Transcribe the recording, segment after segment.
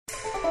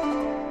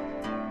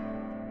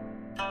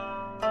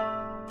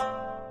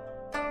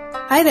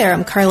Hi there,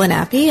 I'm Carla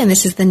Nappi, and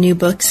this is the New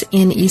Books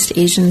in East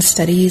Asian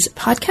Studies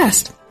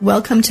podcast.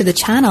 Welcome to the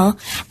channel,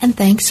 and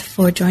thanks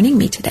for joining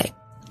me today.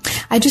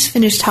 I just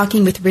finished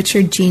talking with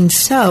Richard Gene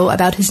So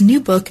about his new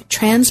book,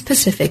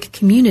 Trans-Pacific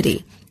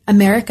Community,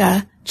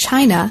 America,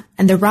 China,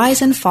 and the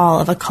Rise and Fall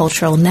of a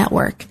Cultural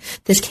Network.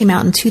 This came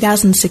out in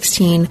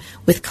 2016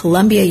 with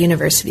Columbia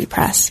University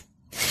Press.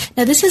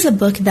 Now, this is a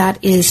book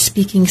that is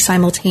speaking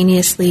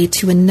simultaneously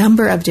to a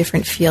number of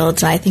different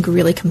fields, and I think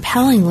really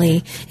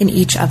compellingly in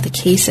each of the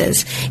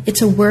cases.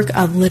 It's a work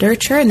of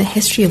literature and the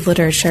history of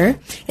literature.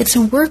 It's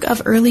a work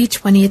of early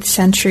 20th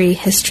century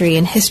history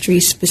and history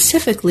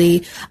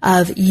specifically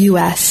of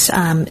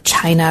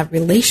U.S.-China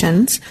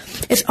relations.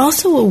 It's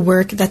also a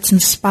work that's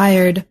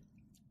inspired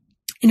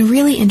in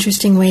really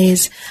interesting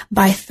ways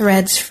by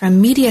threads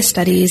from media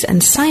studies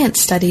and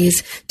science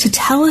studies to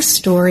tell a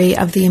story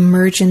of the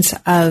emergence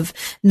of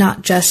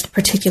not just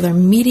particular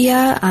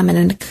media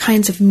and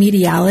kinds of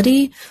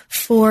mediality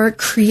for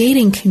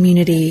creating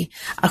community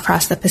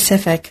across the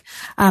Pacific,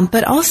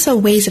 but also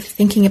ways of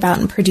thinking about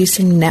and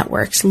producing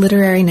networks,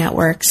 literary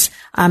networks,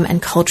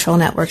 and cultural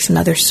networks and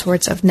other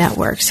sorts of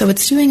networks. So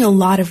it's doing a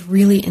lot of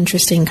really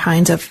interesting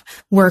kinds of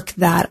work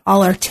that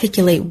all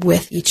articulate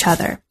with each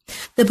other.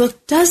 The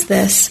book does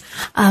this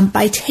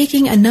by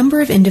taking a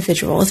number of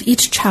individuals.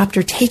 Each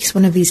chapter takes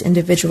one of these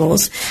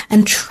individuals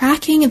and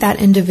tracking that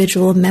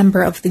individual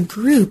member of the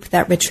group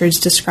that Richard's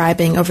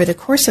describing over the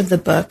course of the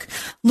book,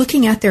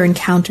 looking at their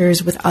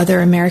encounters with other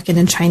American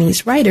and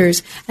Chinese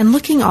writers, and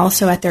looking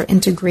also at their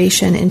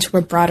integration into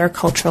a broader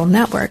cultural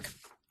network.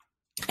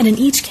 And in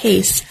each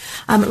case,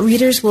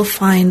 readers will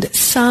find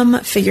some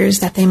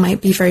figures that they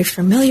might be very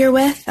familiar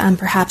with,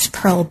 perhaps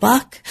Pearl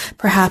Buck,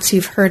 perhaps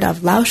you've heard of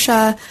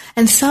Lausha,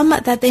 and some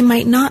that they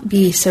might not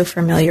be so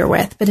familiar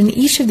with. But in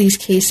each of these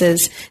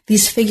cases,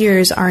 these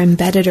figures are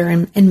embedded or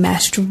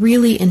enmeshed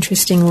really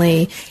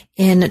interestingly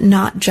in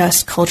not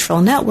just cultural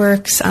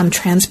networks,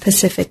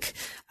 trans-Pacific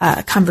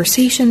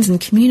conversations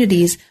and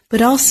communities,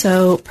 but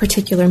also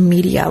particular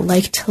media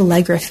like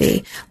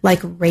telegraphy, like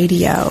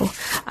radio,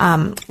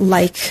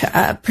 like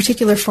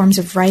particular forms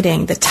of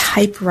writing, the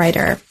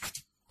typewriter,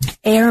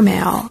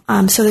 airmail.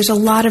 So there's a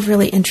lot of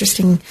really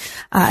interesting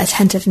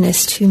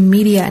attentiveness to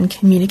media and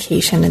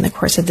communication in the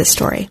course of this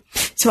story.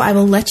 So I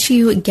will let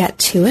you get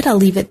to it. I'll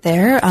leave it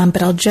there,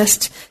 but I'll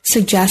just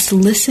suggest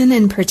listen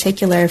in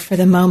particular for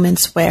the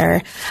moments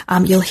where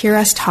you'll hear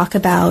us talk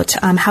about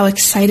how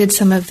excited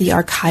some of the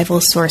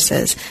archival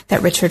sources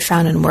that Richard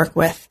found and worked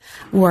with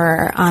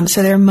were.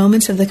 So there are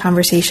moments of the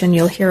conversation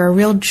you'll hear a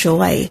real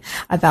joy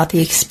about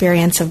the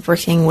experience of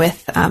working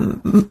with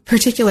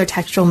particular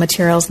textual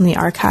materials in the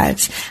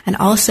archives. And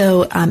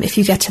also, if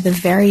you get to the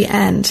very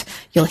end,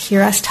 you'll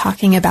hear us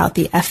talking about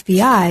the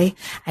FBI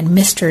and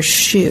Mr.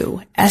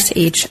 Shoe,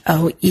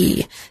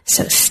 S-H-O-E.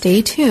 So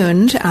stay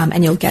tuned,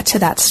 and you'll get to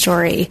that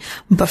story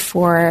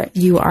before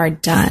you are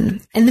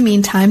done. In the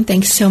meantime,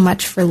 thanks so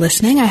much for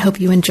listening. I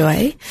hope you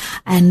enjoy,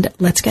 and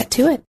let's get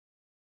to it.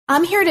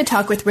 I'm here to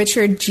talk with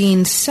Richard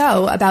Gene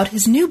So about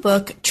his new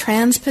book,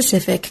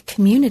 Trans-Pacific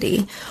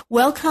Community.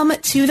 Welcome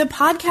to the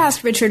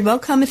podcast, Richard.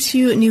 Welcome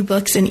to New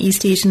Books in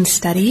East Asian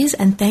Studies,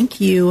 and thank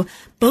you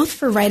both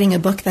for writing a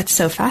book that's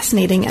so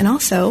fascinating and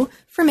also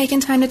for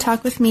making time to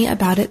talk with me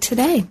about it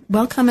today.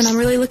 Welcome, and I'm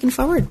really looking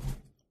forward.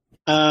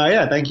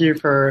 Thank you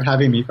for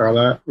having me,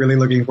 Carla. Really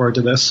looking forward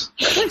to this.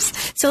 Of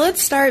course. So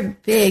let's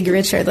start big,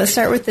 Richard. Let's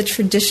start with the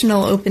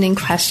traditional opening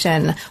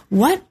question.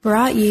 What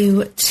brought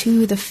you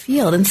to the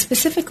field? And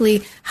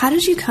specifically, how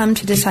did you come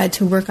to decide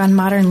to work on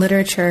modern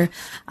literature,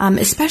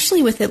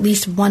 especially with at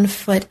least one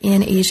foot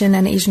in Asian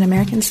and Asian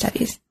American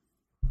studies?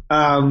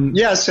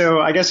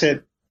 So I guess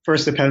it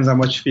first depends on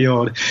which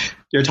field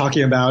you're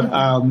talking about.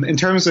 In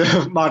terms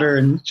of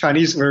modern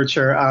Chinese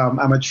literature,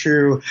 I'm a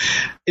true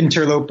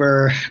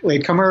interloper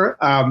latecomer.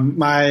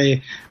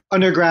 My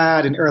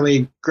undergrad and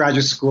early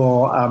graduate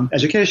school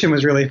education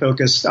was really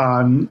focused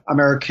on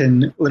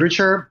American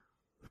literature,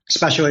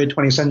 especially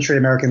 20th century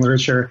American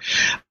literature.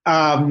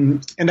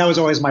 And that was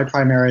always my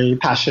primary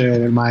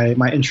passion and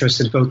my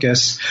interest and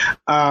focus.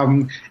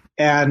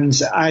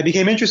 And I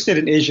became interested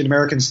in Asian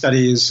American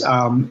studies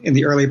in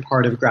the early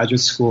part of graduate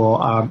school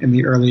in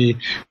the early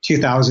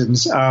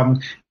 2000s.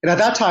 And at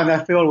that time,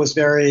 that field was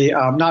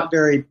not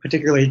very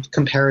particularly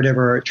comparative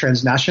or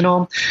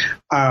transnational.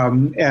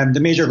 And the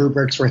major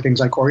rubrics were things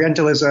like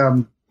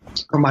Orientalism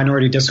or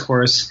minority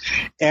discourse.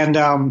 And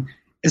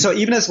so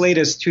even as late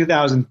as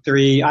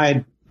 2003, I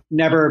had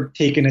never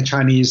taken a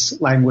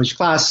Chinese language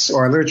class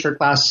or a literature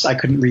class. I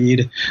couldn't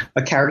read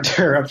a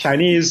character of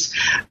Chinese.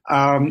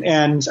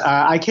 And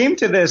I came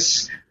to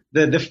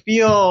the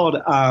field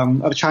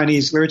of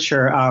Chinese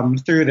literature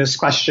through this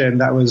question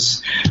that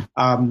was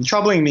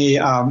troubling me.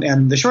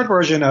 And the short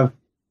version of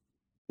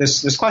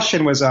this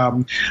question was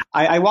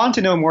I wanted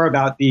to know more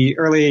about the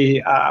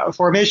early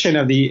formation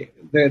of the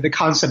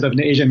concept of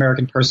an Asian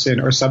American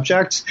person or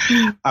subject,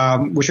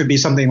 which would be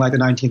something like the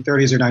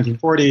 1930s or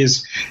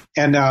 1940s.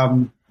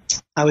 And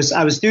I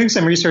was doing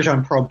some research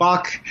on Pearl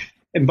Buck,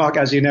 and Buck,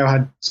 as you know,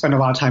 had spent a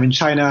lot of time in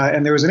China,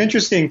 and there was an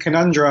interesting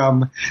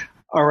conundrum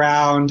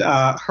around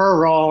her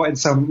role in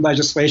some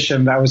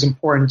legislation that was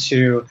important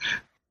to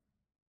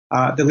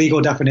the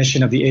legal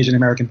definition of the Asian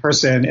American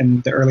person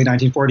in the early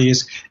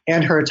 1940s,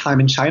 and her time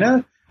in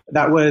China.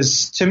 That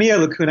was, to me, a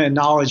lacuna in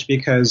knowledge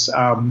because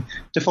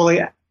to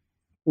fully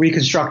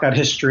reconstruct that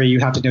history, you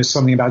have to know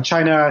something about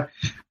China,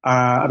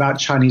 about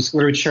Chinese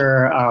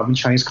literature,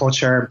 Chinese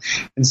culture.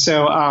 And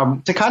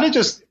so to kind of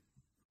just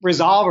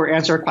resolve or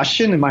answer a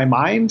question in my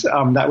mind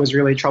that was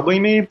really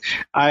troubling me,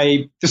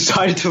 I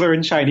decided to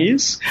learn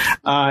Chinese,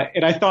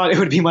 and I thought it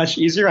would be much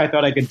easier. I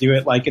thought I could do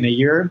it like in a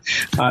year.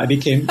 It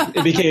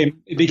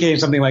became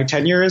something like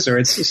 10 years, or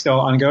it's still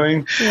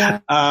ongoing.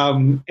 Yeah.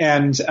 And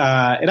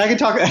I can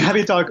talk. I'm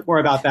happy to talk more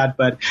about that.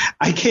 But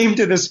I came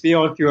to this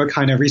field through a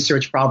kind of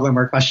research problem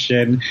or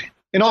question,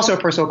 and also a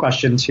personal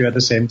question, too, at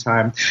the same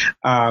time.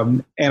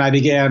 And I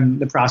began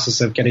the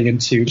process of getting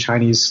into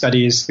Chinese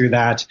studies through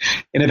that.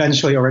 And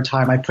eventually, over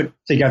time, I put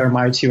together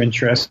my two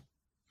interests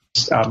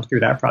through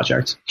that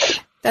project.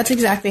 That's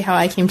exactly how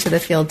I came to the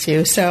field,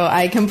 too. So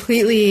I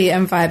completely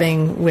am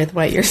vibing with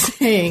what you're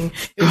saying.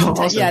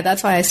 Awesome. Yeah,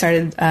 that's why I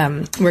started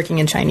working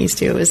in Chinese,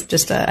 too. It was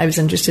just I was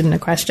interested in a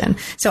question.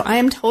 So I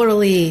am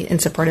totally in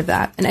support of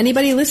that. And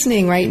anybody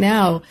listening right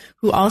now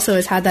who also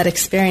has had that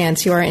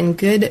experience, you are in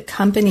good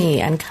company,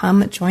 and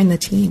come join the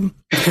team.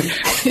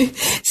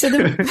 So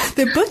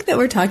the book that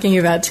we're talking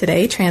about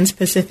today,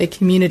 Trans-Pacific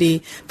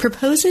Community,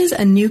 proposes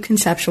a new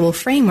conceptual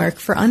framework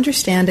for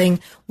understanding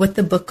what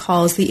the book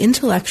calls the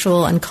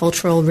intellectual and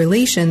cultural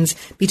relations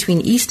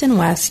between East and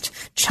West,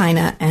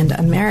 China and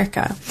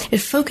America. It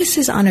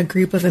focuses on a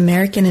group of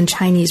American and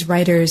Chinese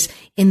writers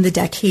in the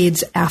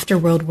decades after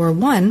World War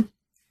I.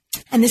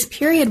 And this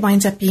period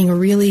winds up being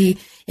really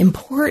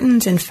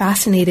important and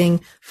fascinating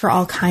for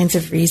all kinds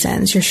of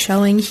reasons. You're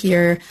showing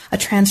here a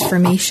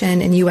transformation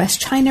in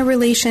U.S.-China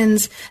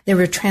relations. There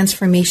were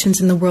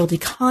transformations in the world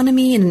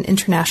economy and in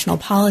international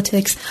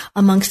politics,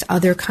 amongst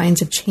other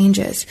kinds of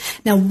changes.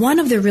 Now, one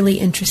of the really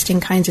interesting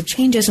kinds of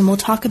changes, and we'll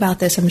talk about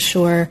this, I'm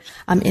sure,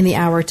 in the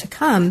hour to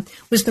come,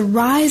 was the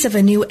rise of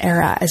a new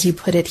era, as you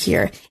put it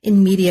here,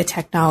 in media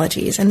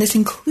technologies. And this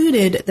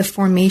included the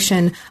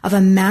formation of a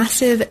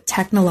massive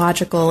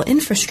technological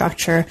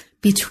infrastructure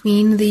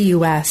between the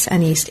U.S.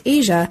 and East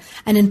Asia,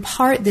 and in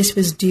part this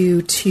was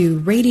due to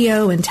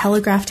radio and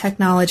telegraph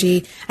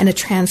technology and a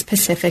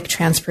trans-Pacific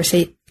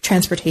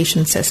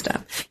transportation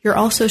system. You're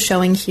also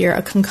showing here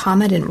a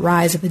concomitant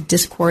rise of a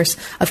discourse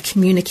of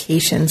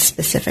communication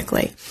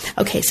specifically.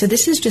 Okay, so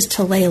this is just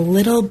to lay a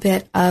little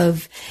bit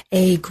of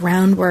a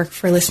groundwork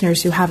for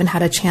listeners who haven't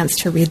had a chance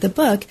to read the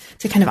book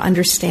to kind of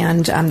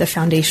understand the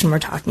foundation we're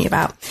talking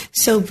about.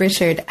 So,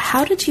 Richard,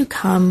 how did you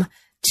come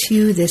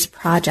to this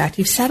project?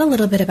 You've said a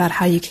little bit about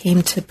how you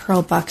came to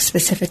Pearl Buck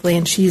specifically,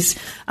 and she's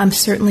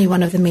certainly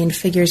one of the main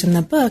figures in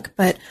the book,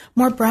 but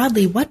more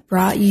broadly, what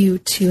brought you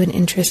to an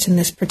interest in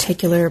this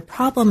particular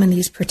problem and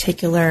these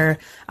particular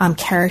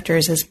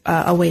characters as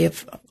a way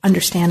of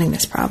understanding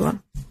this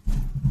problem?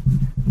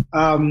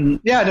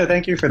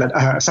 Thank you for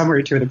that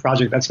summary to the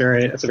project. That's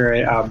a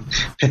very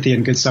pithy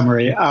and good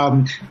summary.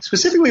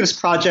 Specifically, this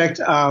project,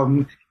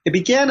 it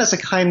began as a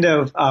kind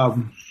of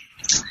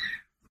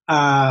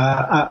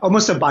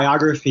almost a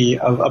biography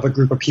of a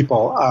group of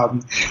people.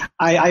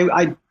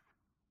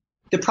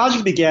 The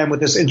project began with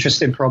this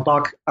interest in Pearl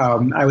Buck.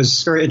 I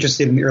was very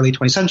interested in the early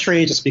 20th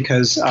century just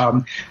because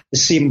it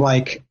seemed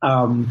like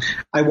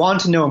I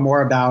wanted to know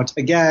more about,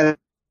 again,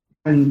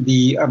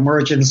 the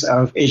emergence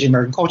of Asian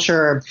American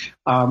culture,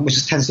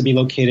 which tends to be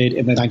located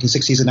in the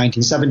 1960s and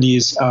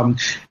 1970s.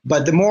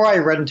 But the more I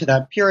read into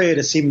that period,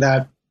 it seemed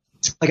that,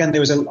 again,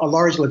 there was a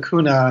large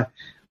lacuna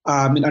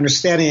in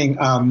understanding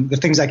the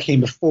things that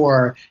came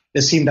before.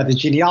 It seemed that the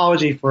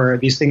genealogy for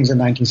these things in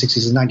the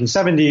 1960s and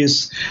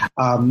 1970s,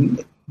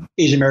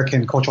 Asian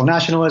American cultural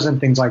nationalism,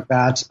 things like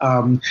that,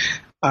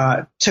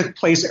 took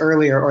place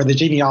earlier, or the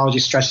genealogy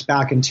stretched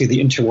back into the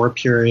interwar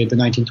period, the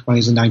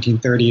 1920s and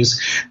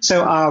 1930s.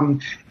 So,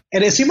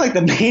 and it seemed like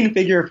the main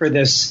figure for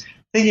this,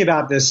 thinking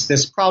about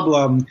this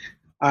problem,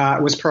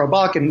 was Pearl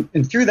Buck,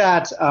 and through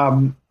that,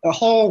 a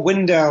whole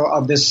window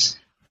of this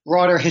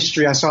broader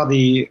history, I saw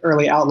the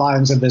early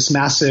outlines of this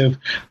massive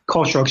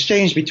cultural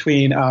exchange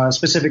between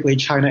specifically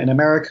China and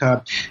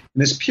America in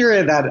this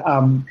period that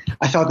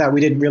I felt that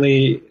we didn't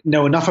really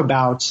know enough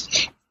about.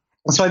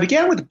 And so I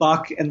began with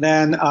Buck, and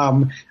then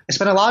I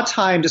spent a lot of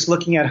time just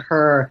looking at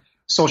her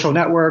social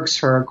networks,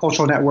 her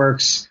cultural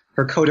networks,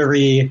 her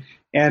coterie,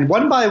 and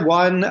one by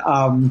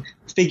one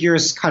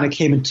figures kind of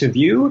came into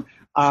view.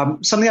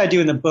 Something I do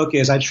in the book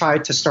is I try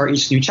to start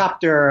each new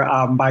chapter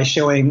by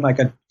showing like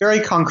a very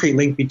concrete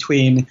link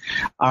between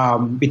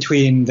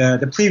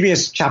the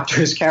previous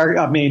chapter's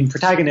main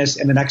protagonist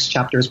and the next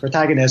chapter's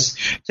protagonist,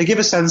 to give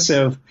a sense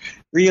of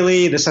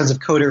really the sense of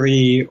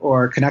coterie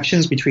or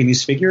connections between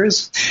these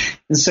figures.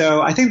 And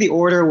so I think the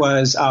order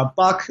was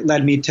Buck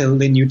led me to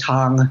Lin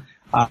Yutang.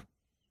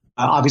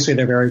 Obviously,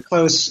 they're very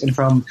close. And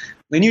from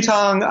Lin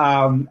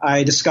Yutang,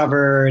 I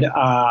discovered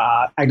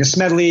Agnes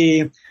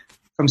Smedley.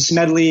 from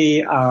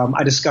Smedley,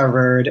 I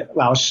discovered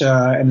Lausche,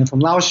 and then from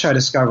Lausche, I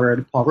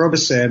discovered Paul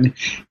Robeson,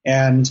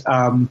 and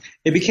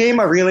it became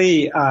a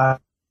really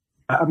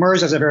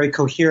emerged as a very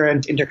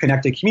coherent,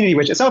 interconnected community,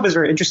 which itself is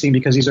very interesting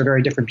because these are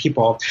very different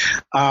people.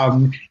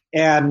 I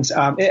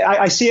saw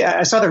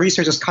the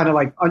research as kind of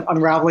like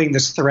unraveling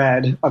this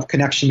thread of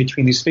connection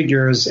between these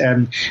figures,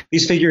 and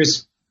these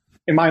figures,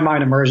 in my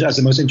mind, emerged as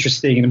the most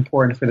interesting and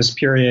important for this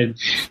period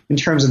in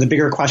terms of the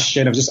bigger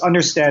question of just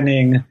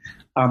understanding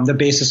the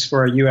basis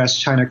for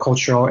U.S.-China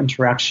cultural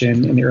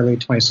interaction in the early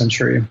 20th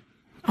century.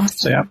 Awesome.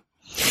 So, yeah.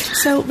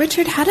 So,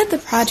 Richard, how did the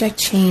project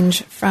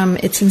change from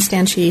its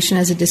instantiation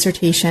as a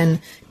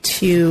dissertation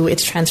to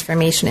its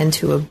transformation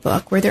into a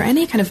book? Were there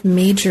any kind of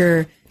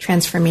major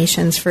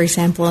transformations, for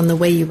example, in the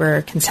way you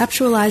were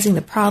conceptualizing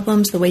the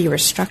problems, the way you were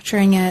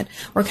structuring it,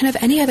 or kind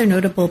of any other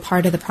notable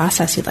part of the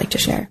process you'd like to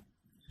share?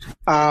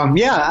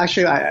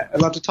 Actually, I'd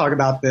love to talk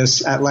about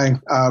this at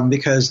length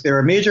because there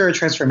are major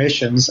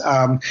transformations.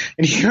 And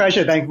here I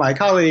should thank my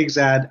colleagues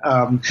at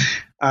the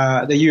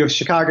U of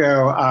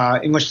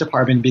Chicago English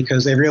department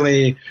because they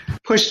really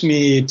pushed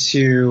me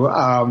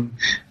to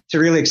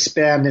really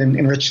expand and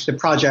enrich the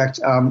project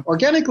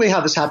organically.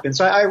 How this happened,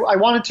 so I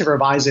wanted to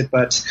revise it,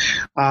 but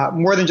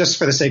more than just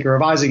for the sake of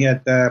revising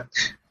it, the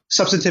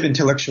substantive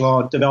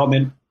intellectual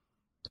development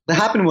that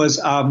happened was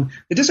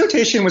the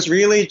dissertation was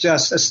really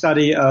just a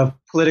study of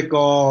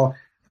political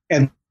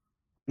and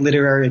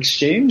literary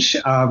exchange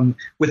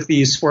with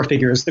these four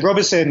figures. The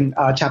Robeson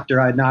chapter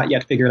I had not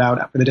yet figured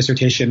out for the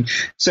dissertation.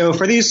 So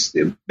for these,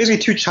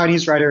 basically two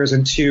Chinese writers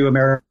and two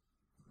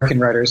American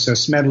writers, so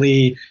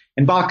Smedley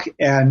and Bach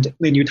and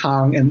Lin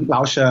Yutang and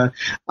Lausche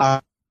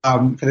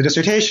for the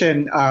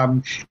dissertation.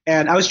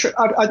 And I was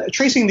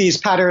tracing these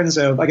patterns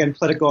of, again,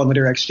 political and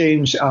literary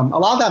exchange. A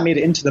lot of that made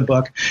it into the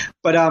book.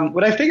 But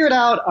what I figured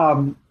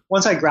out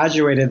once I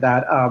graduated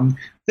that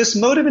this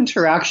mode of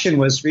interaction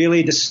was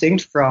really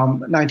distinct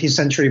from 19th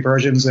century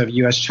versions of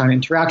U.S.-China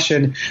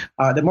interaction,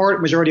 the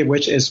majority of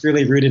which is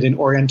really rooted in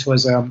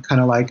Orientalism,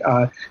 kind of like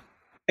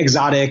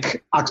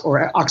exotic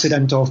or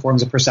Occidental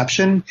forms of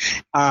perception.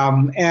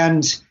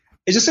 And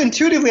it's just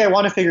intuitively I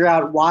want to figure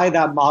out why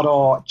that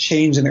model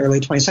changed in the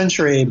early 20th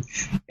century.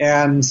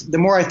 And the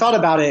more I thought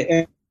about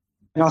it,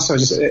 and also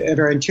just a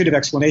very intuitive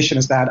explanation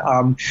is that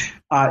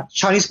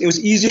it was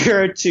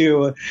easier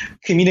to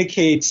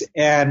communicate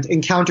and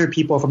encounter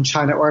people from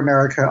China or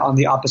America on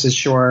the opposite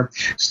shore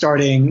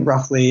starting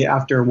roughly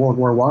after World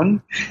War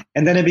I.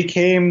 And then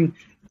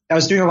I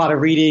was doing a lot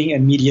of reading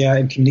and media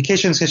and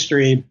communications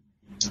history.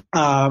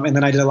 And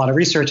then I did a lot of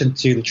research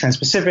into the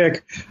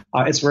Trans-Pacific,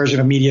 its version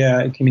of media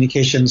and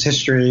communications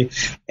history.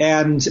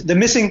 And the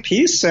missing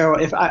piece, so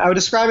if I would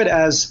describe it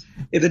as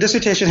if the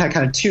dissertation had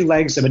kind of two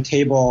legs of a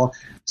table,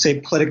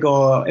 say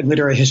political and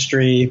literary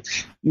history,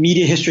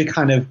 media history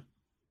kind of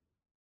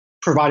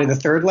provided the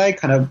third leg,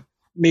 kind of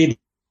made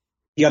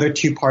the other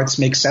two parts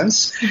make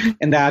sense. Mm-hmm.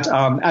 And that,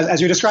 as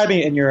you're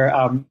describing in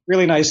your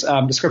really nice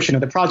description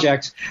of the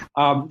project,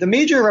 the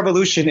major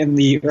revolution in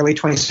the early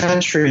 20th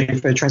century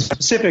for the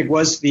Trans-Pacific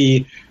was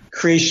the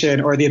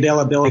creation or the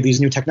availability of these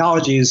new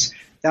technologies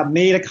that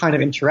made a kind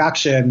of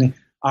interaction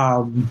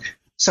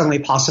suddenly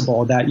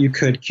possible, that you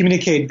could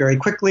communicate very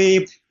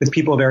quickly with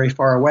people very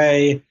far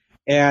away,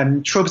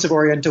 and tropes of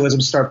Orientalism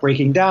start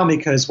breaking down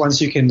because once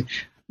you can,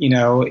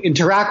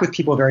 interact with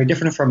people very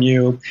different from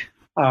you,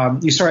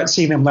 you start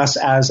seeing them less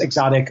as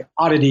exotic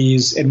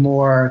oddities and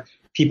more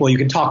people you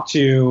can talk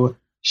to,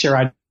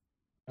 share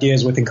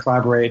ideas with, and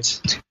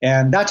collaborate.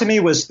 And that to me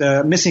was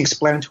the missing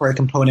explanatory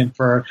component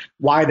for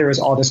why there was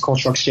all this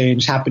cultural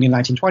exchange happening in the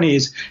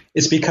 1920s.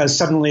 It's because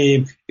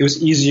suddenly it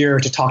was easier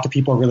to talk to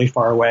people really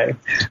far away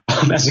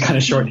as a kind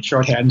of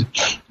shorthand.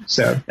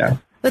 So, yeah.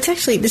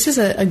 This is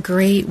a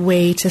great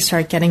way to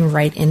start getting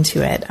right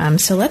into it.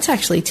 So let's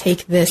actually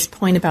take this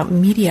point about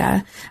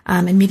media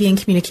and media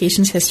and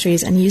communications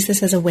histories and use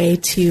this as a way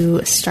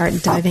to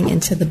start diving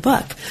into the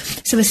book.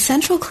 So a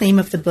central claim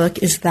of the book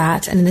is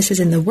that, and this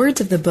is in the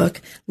words of the book,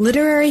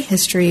 literary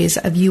histories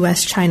of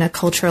U.S.-China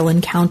cultural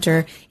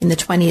encounter in the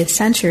 20th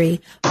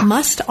century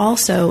must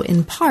also,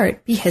 in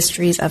part, be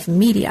histories of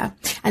media.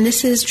 And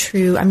this is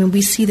true. I mean,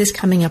 we see this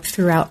coming up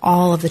throughout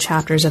all of the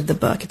chapters of the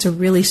book. It's a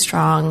really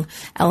strong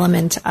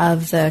element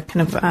of the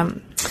kind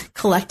of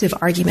collective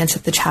arguments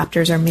that the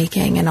chapters are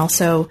making, and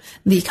also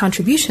the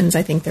contributions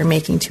I think they're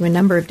making to a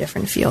number of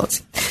different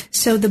fields.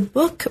 So the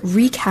book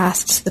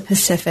recasts the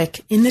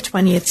Pacific in the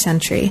 20th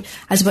century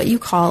as what you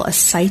call a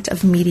site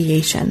of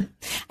mediation.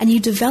 And you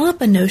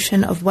develop a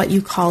notion of what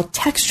you call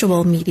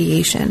textual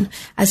mediation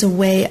as a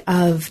way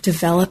of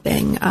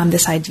developing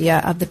this idea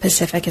of the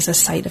Pacific as a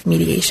site of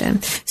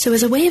mediation. So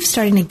as a way of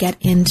starting to get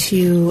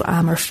into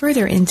or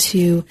further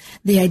into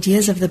the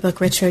ideas of the book,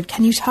 Richard,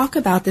 can you talk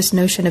about this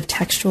notion of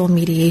textual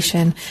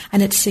mediation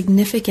and its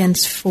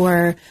significance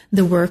for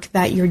the work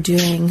that you're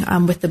doing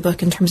with the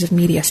book in terms of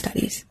media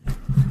studies?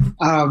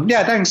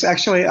 Yeah, thanks.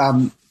 Actually,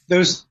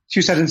 those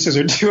two sentences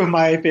are two of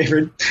my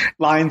favorite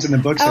lines in the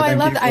book. So I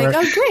love that.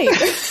 Oh,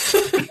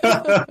 great.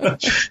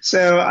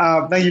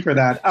 So thank you for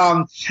that.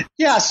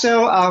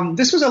 So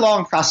this was a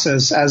long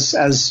process,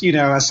 as you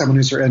know, as someone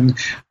who's written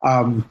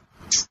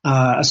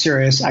a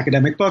serious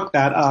academic book,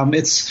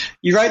 that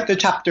you write the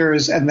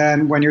chapters, and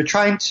then when you're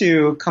trying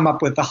to come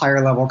up with the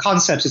higher level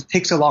concepts, it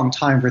takes a long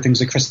time for things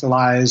to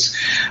crystallize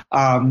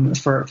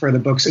for the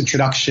book's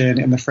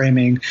introduction and the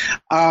framing.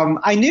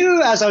 I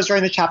knew as I was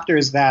writing the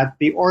chapters that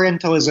the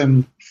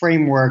Orientalism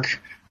framework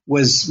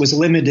was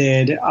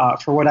limited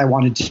for what I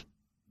wanted to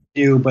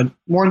do, but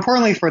more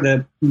importantly for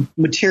the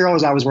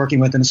materials I was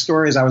working with and the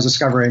stories I was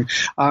discovering.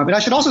 And I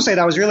should also say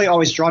that I was really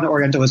always drawn to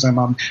Orientalism.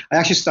 I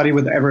actually studied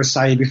with Edward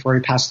Said before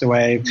he passed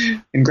away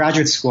in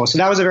graduate school. So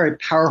that was a very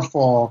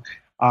powerful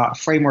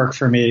framework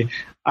for me.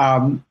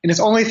 And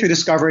it's only through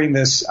discovering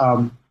this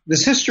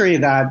history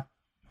that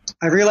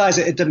I realized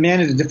it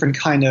demanded a different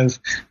kind of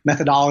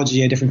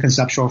methodology, a different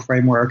conceptual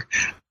framework.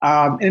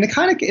 And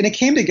it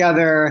came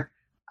together,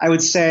 I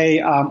would say.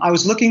 I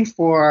was looking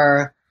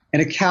for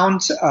an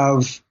account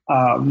of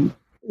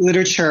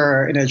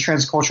literature in a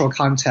transcultural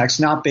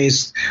context, not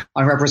based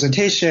on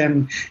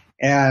representation,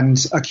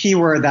 and a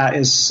keyword that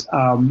is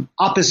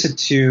opposite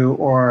to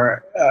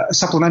or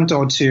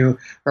supplemental to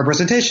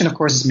representation, of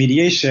course, is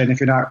mediation.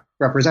 If you're not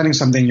representing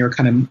something, you're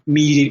kind of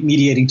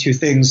mediating two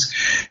things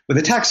with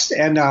a text.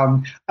 And I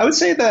would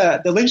say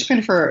the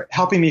linchpin for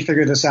helping me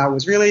figure this out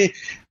was really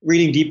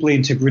reading deeply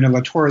into Bruno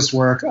Latour's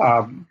work,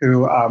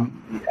 who,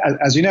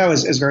 as you know,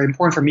 is very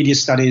important for media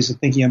studies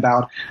and thinking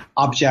about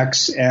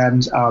objects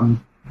and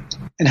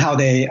how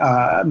they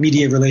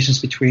mediate relations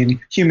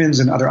between humans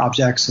and other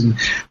objects and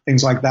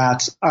things like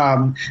that.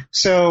 And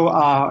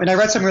I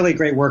read some really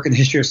great work in the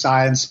history of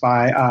science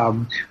by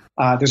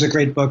there's a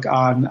great book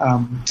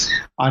on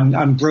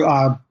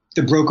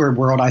the broker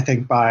world, I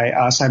think,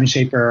 by Simon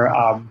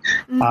Schaper,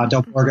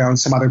 Del Borgo, and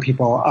some other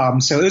people.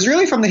 So it was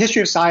really from the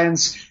history of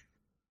science,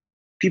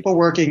 people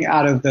working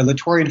out of the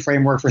Latourian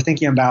framework for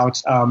thinking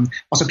about,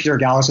 also Peter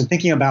Galison,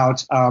 thinking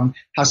about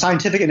how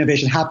scientific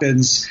innovation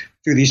happens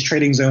through these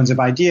trading zones of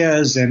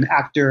ideas and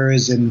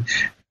actors and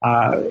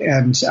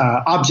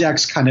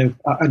objects, kind of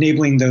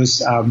enabling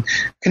those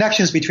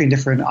connections between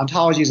different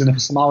ontologies and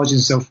epistemologies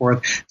and so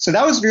forth. So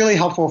that was really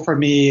helpful for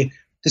me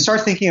to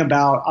start thinking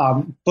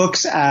about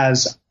books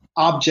as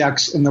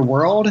objects in the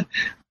world,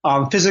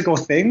 physical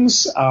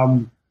things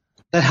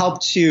that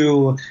help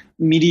to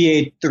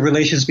mediate the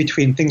relations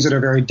between things that are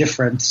very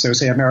different. So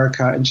say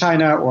America and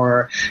China,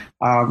 or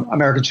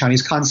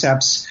American-Chinese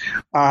concepts.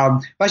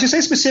 But I should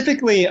say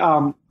specifically,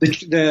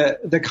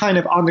 the kind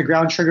of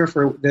on-the-ground trigger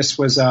for this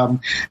was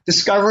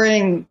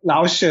discovering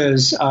Lao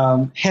She's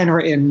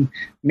handwritten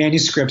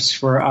manuscripts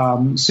for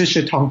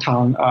Sishi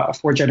Tongtang,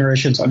 4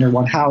 Generations Under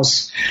One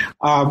House,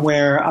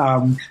 where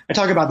I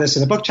talk about this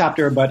in the book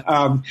chapter, but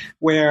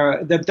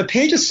where the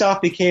page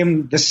itself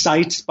became the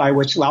site by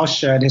which Lao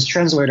She and his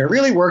translator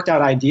really worked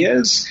out ideas.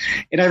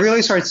 And I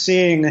really started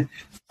seeing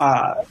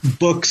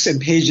books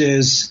and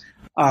pages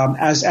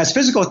as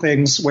physical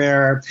things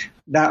where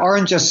that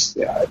aren't just,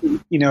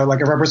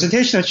 like a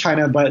representation of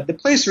China, but the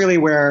place really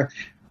where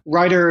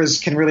writers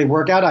can really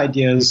work out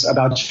ideas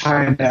about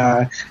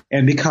China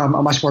and become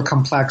a much more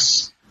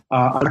complex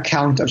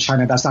account of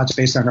China that's not just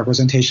based on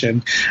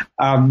representation.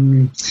 I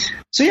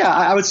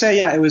would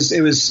say, it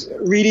was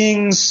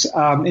readings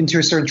into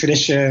a certain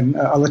tradition,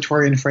 a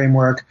Latourian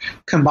framework,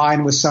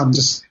 combined with some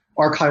just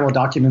archival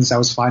documents I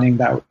was finding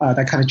that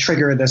kind of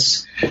trigger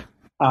this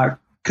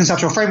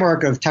conceptual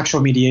framework of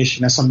textual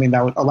mediation as something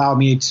that would allow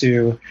me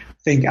to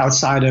think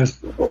outside of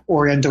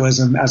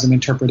Orientalism as an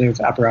interpretive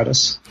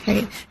apparatus.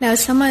 Great. Now,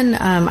 as someone,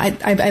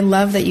 I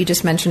love that you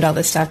just mentioned all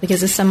this stuff,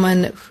 because as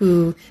someone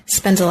who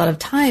spends a lot of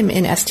time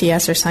in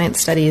STS or science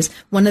studies,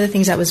 one of the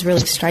things that was really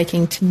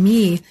striking to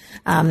me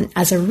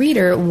as a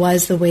reader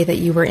was the way that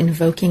you were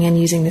invoking and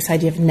using this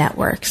idea of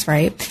networks,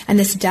 right? And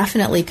this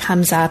definitely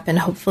comes up, and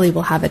hopefully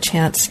we'll have a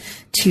chance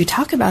to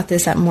talk about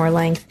this at more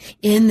length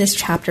in this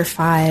chapter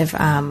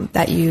 5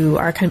 that you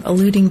are kind of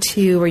alluding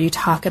to, where you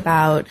talk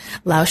about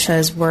Lao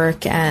She's work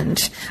and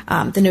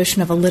the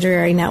notion of a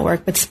literary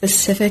network, but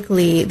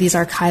specifically these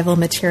archival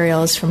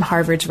materials from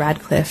Harvard's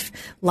Radcliffe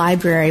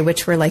Library,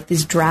 which were like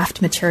these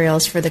draft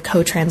materials for the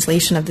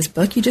co-translation of this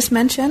book you just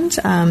mentioned,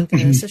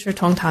 Sishi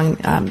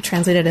Tongtang,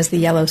 translated as The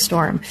Yellow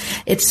Storm.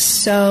 It's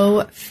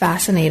so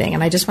fascinating,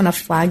 and I just want to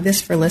flag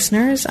this for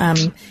listeners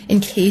in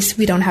case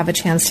we don't have a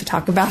chance to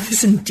talk about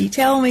this in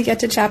detail when we get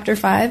to chapter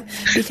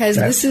 5, because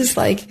this is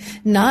like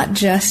not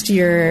just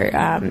your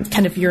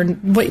kind of your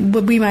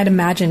what we might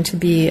imagine to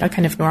be a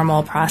kind of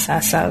normal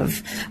process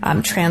of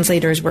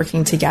translators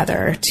working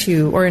together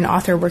or an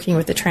author working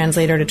with the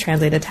translator to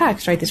translate a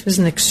text, right? This was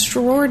an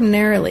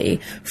extraordinarily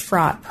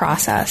fraught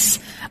process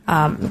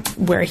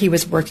where he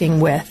was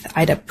working with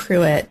Ida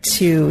Pruitt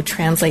to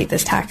translate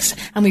this text.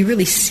 And we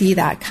really see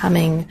that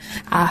coming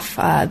off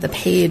the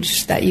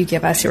page that you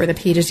give us, or the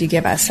pages you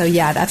give us. So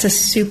yeah, that's a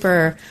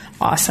super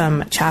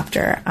awesome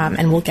chapter,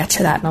 and we'll get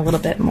to that in a little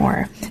bit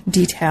more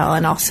detail,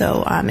 and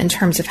also in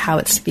terms of how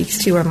it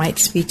speaks to or might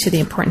speak to the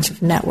importance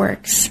of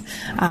networks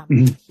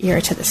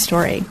here to the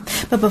story.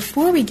 But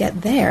before we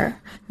get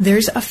there,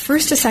 there's a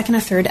first, a second,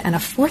 a third, and a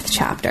fourth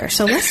chapter.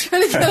 So let's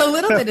try to get a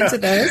little bit into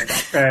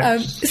those. Right.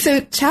 So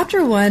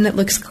chapter 1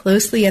 looks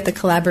closely at the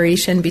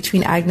collaboration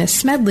between Agnes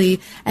Smedley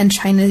and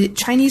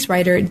Chinese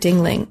writer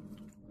Ding Ling.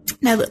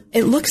 Now,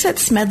 it looks at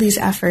Smedley's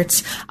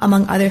efforts,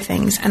 among other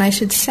things, and I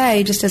should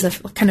say, just as a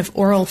kind of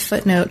oral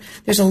footnote,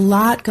 there's a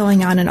lot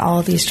going on in all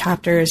of these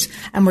chapters,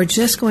 and we're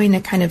just going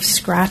to kind of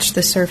scratch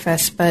the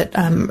surface, but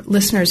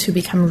listeners who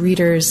become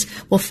readers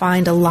will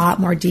find a lot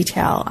more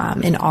detail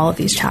in all of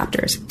these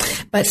chapters.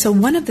 But so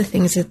one of the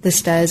things that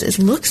this does is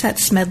looks at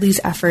Smedley's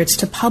efforts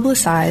to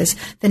publicize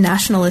the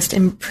nationalist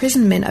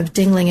imprisonment of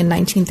Ding Ling in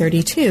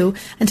 1932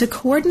 and to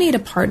coordinate a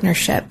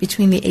partnership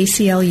between the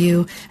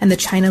ACLU and the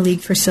China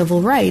League for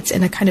Civil Rights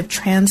in a kind of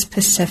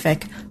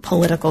trans-Pacific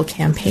political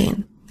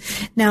campaign.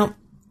 Now,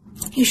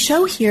 you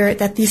show here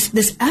that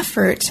this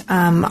effort,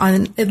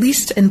 on at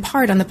least in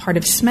part on the part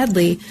of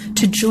Smedley,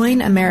 to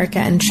join America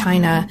and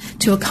China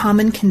to a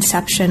common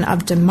conception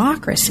of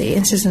democracy,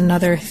 this is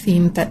another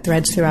theme that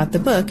threads throughout the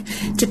book,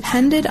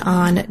 depended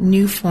on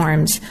new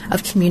forms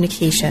of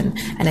communication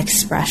and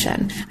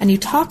expression. And you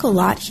talk a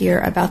lot here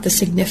about the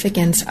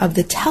significance of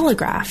the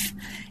telegraph,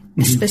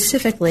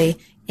 specifically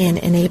in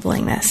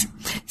enabling this.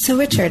 So,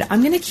 Richard,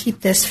 I'm going to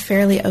keep this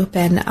fairly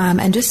open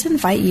and just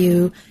invite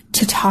you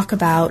to talk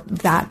about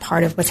that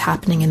part of what's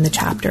happening in the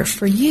chapter.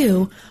 For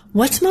you,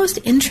 what's most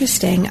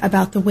interesting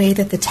about the way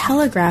that the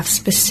telegraph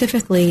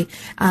specifically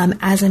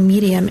as a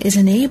medium is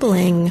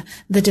enabling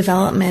the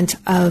development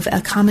of a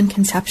common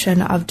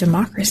conception of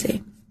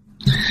democracy?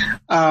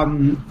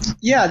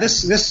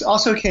 This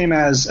also came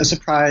as a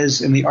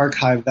surprise in the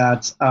archive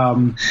that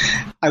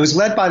I was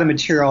led by the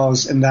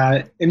materials, in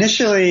that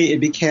initially it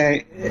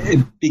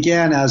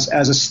began as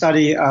a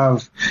study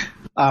of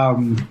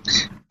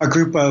a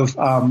group of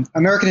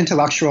American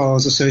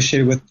intellectuals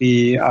associated with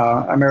the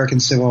American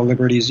Civil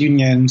Liberties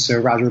Union, so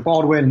Roger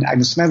Baldwin and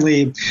Agnes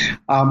Smedley,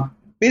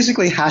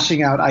 basically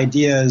hashing out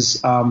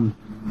ideas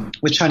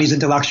with Chinese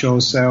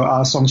intellectuals,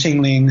 so Song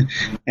Qingling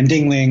and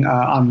Ding Ling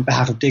on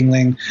behalf of Ding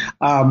Ling,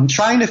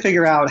 trying to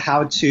figure out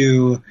how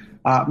to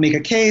make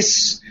a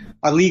case,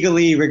 a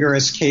legally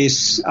rigorous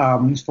case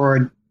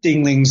for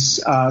Ding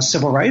Ling's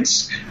civil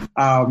rights,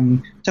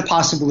 to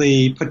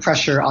possibly put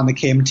pressure on the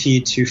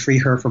KMT to free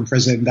her from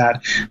prison,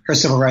 that her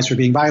civil rights were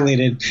being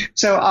violated.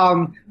 So,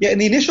 in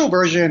the initial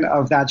version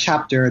of that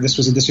chapter, this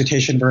was a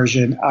dissertation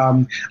version,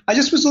 I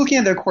just was looking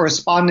at their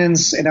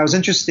correspondence, and I was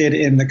interested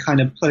in the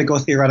kind of political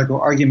theoretical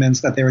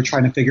arguments that they were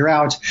trying to figure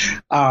out.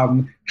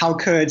 How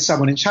could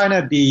someone in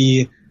China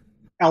be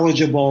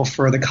eligible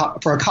for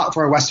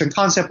a Western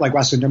concept like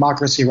Western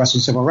democracy,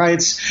 Western civil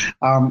rights?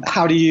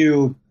 How do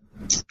you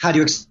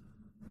extend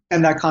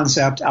that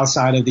concept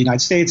outside of the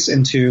United States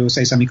into,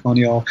 say,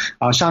 semi-colonial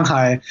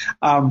Shanghai?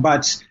 So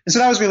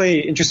that was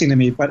really interesting to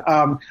me. But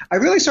I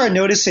really started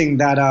noticing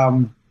that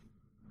a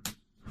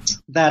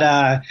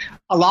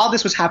lot of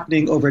this was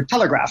happening over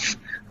telegraph.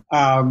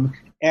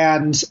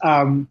 And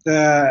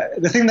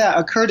the thing that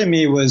occurred to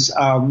me was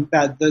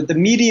that the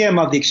medium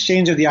of the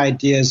exchange of the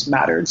ideas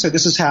mattered. So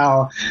this is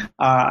how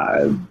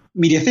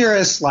media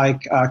theorists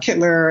like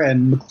Kittler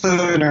and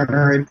McLuhan are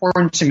very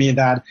important to me,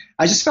 that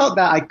I just felt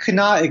that I could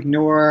not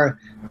ignore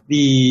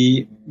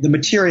the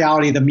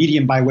materiality, the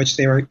medium by which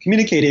they were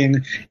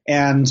communicating.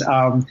 And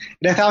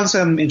I found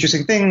some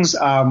interesting things,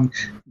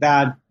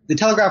 that the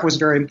telegraph was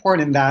very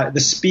important in that the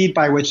speed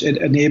by which it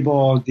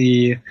enabled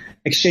the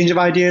exchange of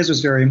ideas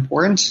was very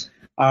important.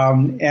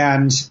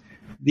 And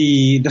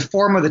the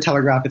form of the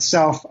telegraph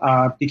itself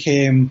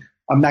became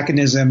a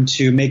mechanism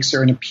to make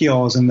certain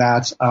appeals, in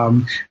that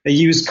they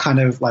used kind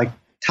of like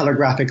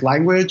telegraphic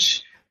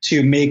language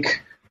to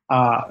make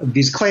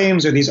these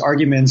claims or these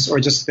arguments, or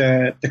just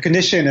the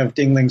condition of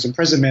Ding Ling's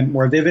imprisonment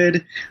more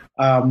vivid,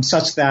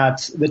 such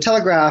that the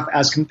telegraph,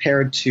 as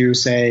compared to,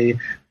 say,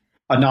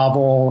 a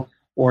novel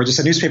or just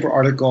a newspaper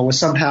article,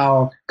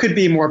 could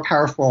be more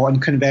powerful in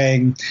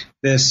conveying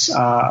this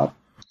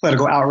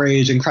political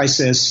outrage and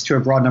crisis to a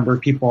broad number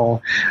of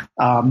people,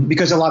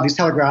 because a lot of these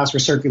telegraphs were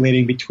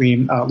circulating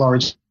between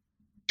large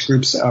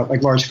groups,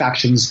 like large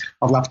factions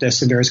of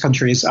leftists in various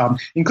countries,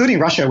 including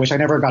Russia, which I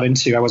never got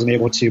into. I wasn't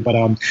able to.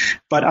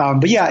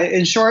 But yeah,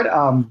 in short,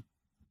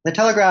 the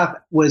telegraph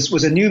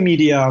was a new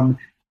medium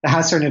that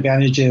had certain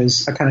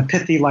advantages, a kind of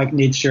pithy-like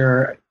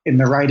nature in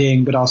the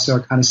writing, but also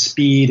a kind of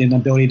speed and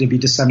ability to be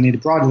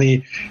disseminated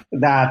broadly,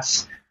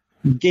 that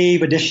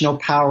gave additional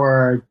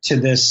power to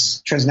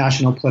this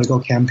transnational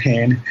political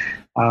campaign.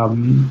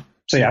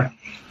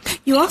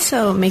 You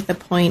also make the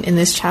point in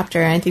this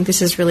chapter, and I think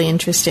this is really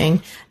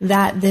interesting,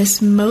 that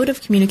this mode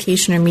of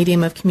communication or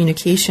medium of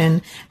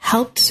communication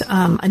helped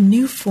a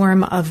new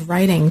form of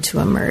writing to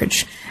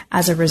emerge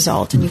as a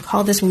result. And you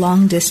call this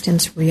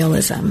long-distance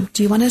realism.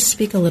 Do you want to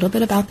speak a little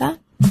bit about that?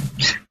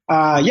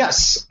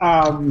 Yes.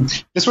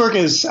 This work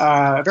is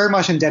very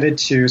much indebted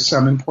to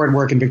some important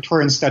work in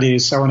Victorian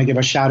studies. So I want to give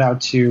a shout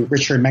out to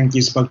Richard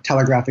Menke's book,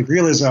 Telegraphic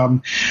Realism,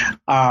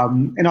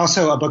 and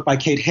also a book by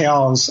Kate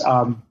Hales.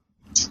 The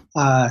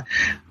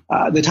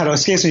title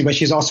escapes me, but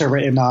she's also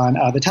written on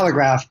The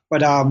Telegraph.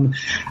 But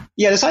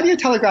this idea of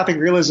telegraphic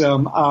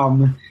realism,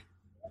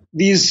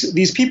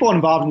 these people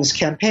involved in this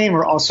campaign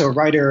were also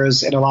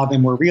writers, and a lot of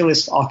them were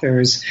realist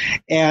authors.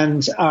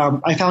 And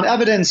I found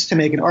evidence to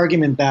make an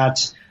argument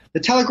that the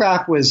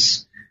Telegraph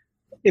was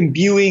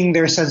imbuing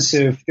their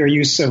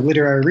use of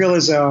literary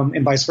realism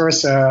and vice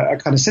versa, a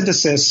kind of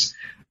synthesis,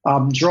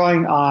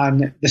 drawing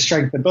on the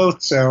strength of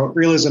both. So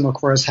realism, of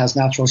course, has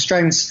natural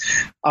strengths,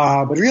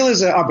 but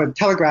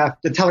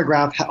the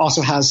Telegraph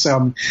also has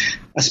some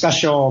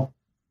special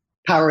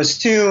powers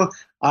too,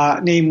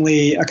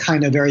 namely a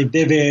kind of very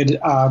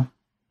vivid,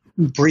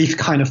 brief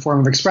kind of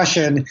form of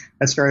expression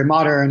that's very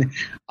modern.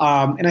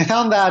 And I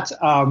found that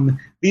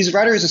these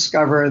writers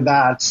discover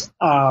that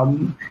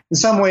in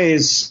some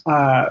ways,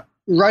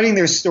 writing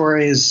their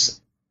stories,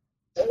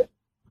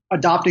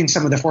 adopting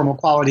some of the formal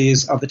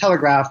qualities of the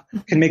Telegraph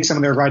can make some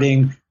of their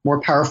writing more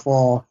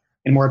powerful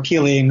and more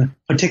appealing,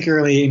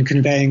 particularly in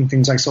conveying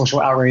things like social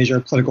outrage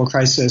or political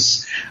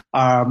crisis.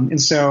 And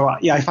so,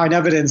 I find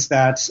evidence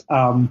that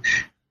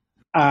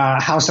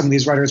how some of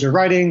these writers are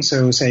writing,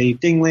 so say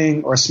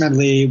Dingling or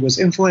Smedley, was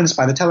influenced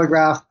by the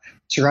Telegraph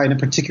to write in a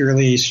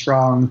particularly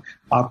strong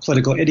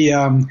political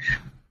idiom,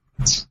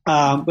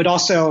 but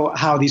also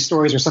how these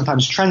stories are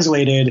sometimes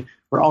translated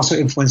were also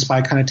influenced by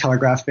a kind of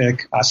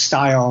telegraphic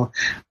style.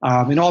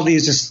 And all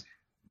these just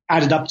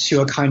added up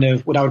to a kind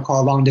of what I would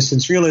call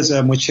long-distance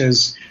realism, which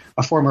is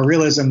a form of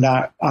realism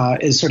that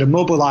is sort of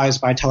mobilized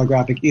by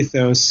telegraphic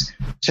ethos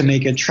to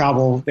make it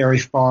travel very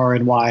far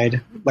and wide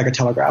like a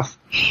telegraph.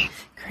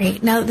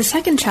 Great. Now, the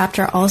second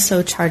chapter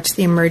also charts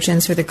the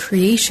emergence or the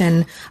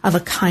creation of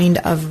a kind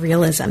of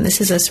realism. This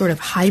is a sort of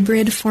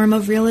hybrid form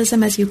of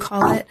realism, as you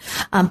call it,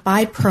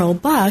 by Pearl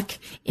Buck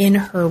in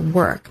her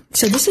work.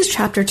 So this is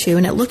chapter 2,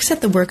 and it looks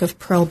at the work of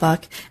Pearl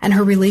Buck and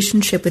her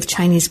relationship with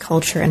Chinese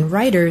culture and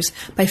writers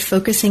by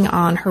focusing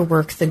on her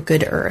work, The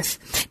Good Earth.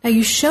 Now,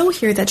 you show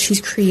here that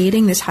she's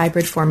creating this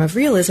hybrid form of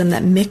realism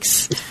that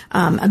mixes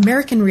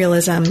American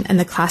realism and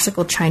the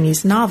classical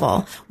Chinese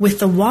novel, with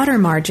the water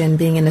margin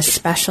being an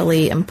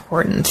especially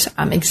important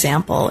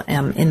example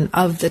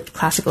of the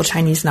classical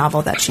Chinese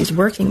novel that she's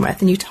working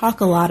with. And you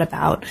talk a lot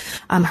about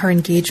her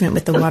engagement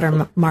with the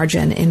water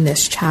margin in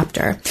this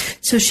chapter.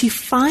 So she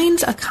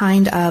finds a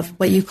kind of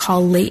what you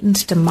call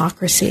latent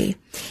democracy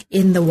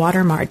in the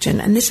water margin.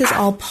 And this is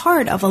all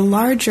part of a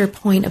larger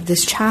point of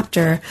this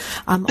chapter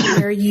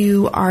where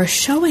you are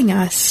showing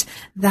us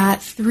that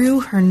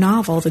through her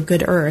novel, The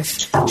Good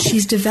Earth,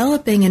 she's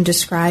developing and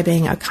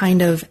describing a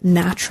kind of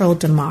natural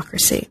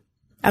democracy.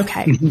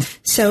 Okay.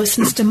 So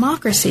since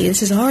democracy,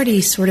 this has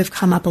already sort of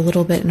come up a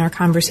little bit in our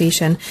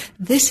conversation,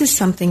 this is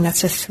something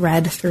that's a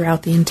thread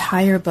throughout the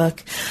entire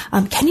book.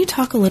 Can you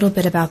talk a little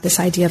bit about this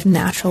idea of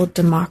natural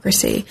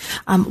democracy?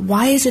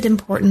 Why is it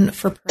important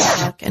for Pearl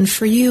Buck? And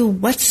for you,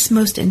 what's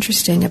most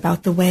interesting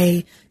about the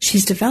way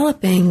she's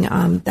developing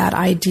that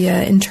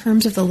idea in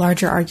terms of the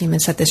larger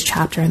arguments that this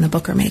chapter and the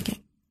book are making?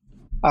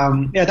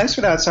 Thanks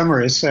for that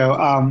summary.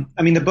 So,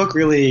 the book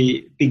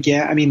really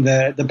began,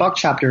 the Buck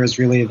chapter is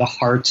really the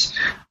heart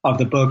of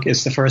the book.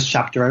 It's the first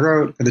chapter I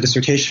wrote for the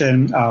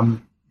dissertation.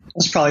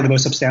 It's probably the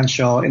most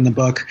substantial in the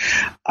book.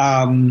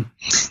 And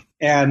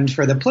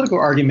for the political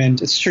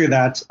argument, it's true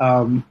that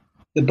the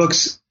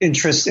book's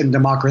interest in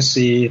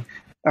democracy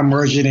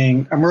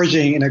emerging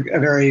in a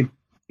very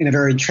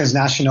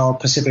transnational,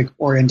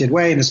 Pacific-oriented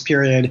way in this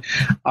period.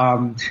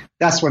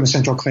 That's one of the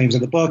central claims of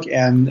the book.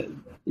 And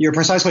you're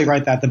precisely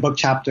right that the book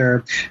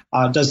chapter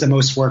does the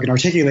most work in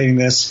articulating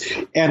this.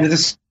 And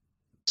the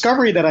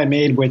discovery that I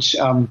made, which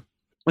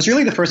was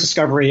really the first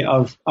discovery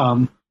of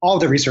all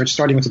the research,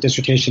 starting with the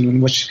dissertation,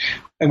 and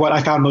what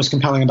I found most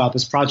compelling about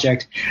this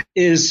project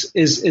is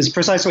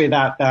precisely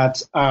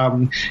that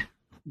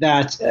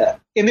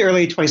in the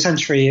early 20th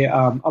century,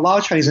 a lot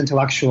of Chinese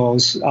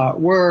intellectuals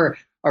were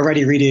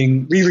already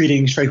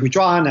rereading Shui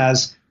Huzhuan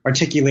as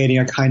articulating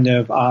a kind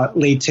of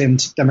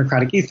latent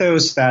democratic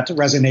ethos that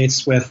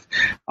resonates with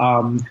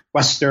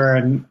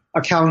Western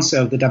accounts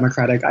of the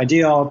democratic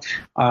ideal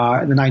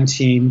in the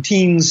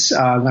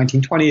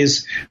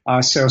 1920s.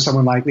 So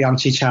someone like Liang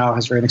Qichao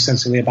has written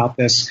extensively about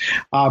this.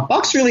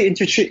 Buck's really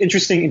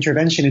interesting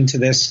intervention into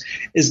this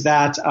is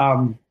that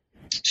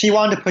she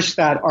wanted to push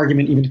that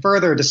argument even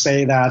further to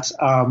say that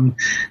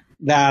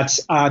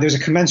there's a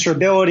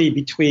commensurability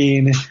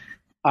between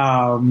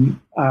a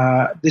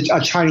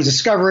Chinese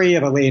discovery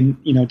of a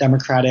latent,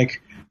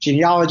 democratic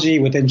genealogy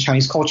within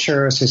Chinese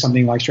culture, so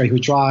something like Shui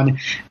Huzhuan,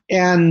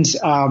 and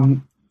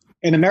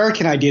in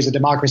American ideas of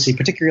democracy,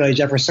 particularly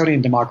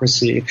Jeffersonian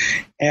democracy.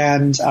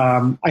 And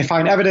I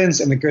find evidence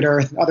in The Good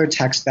Earth and other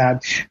texts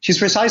that she's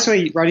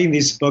precisely writing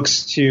these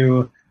books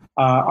to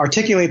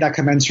articulate that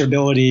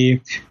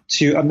commensurability,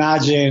 to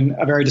imagine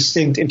a very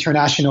distinct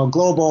international,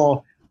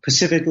 global,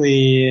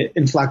 Pacifically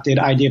inflected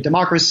idea of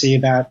democracy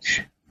that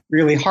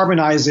really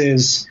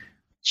harmonizes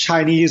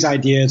Chinese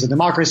ideas of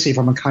democracy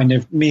from a kind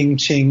of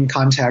Ming-Qing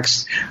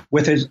context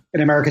with an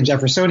American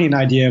Jeffersonian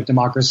idea of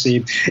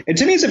democracy. And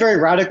to me, it's a very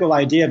radical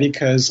idea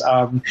because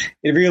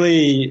it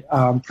really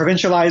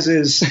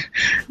provincializes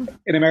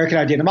an American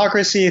idea of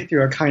democracy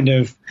through a kind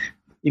of,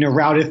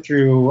 routed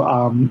through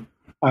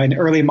an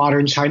early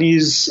modern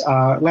Chinese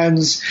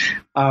lens.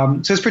 So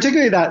it's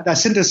particularly that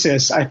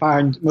synthesis I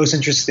find most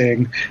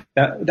interesting,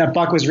 that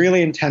Buck was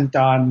really intent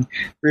on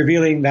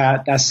revealing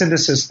that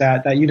synthesis,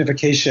 that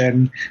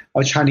unification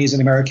of Chinese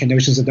and American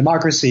notions of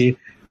democracy,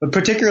 but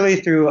particularly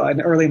through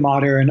an early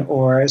modern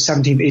or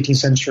 17th, 18th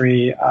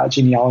century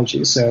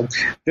genealogy. So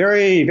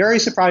very, very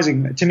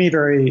surprising, to me,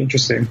 very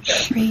interesting.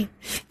 Great.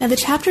 Now, the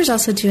chapter is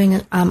also doing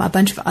a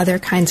bunch of other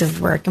kinds of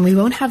work, and we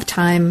won't have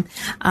time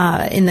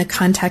in the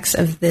context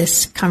of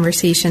this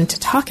conversation to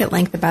talk at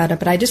length about it,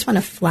 but I just want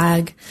to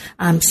flag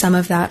some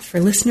of that for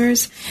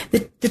listeners.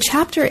 The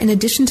chapter, in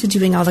addition to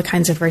doing all the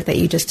kinds of work that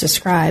you just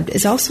described,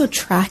 is also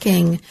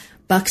tracking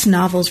Buck's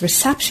novel's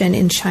reception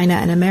in China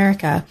and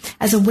America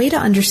as a way to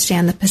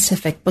understand the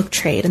Pacific book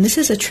trade. And this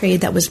is a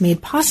trade that was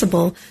made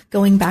possible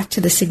going back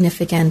to the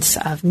significance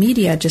of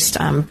media, just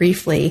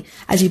briefly,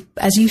 as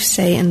you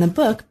say in the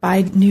book,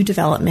 by new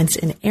developments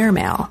in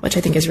airmail, which I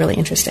think is really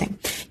interesting.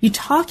 You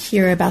talk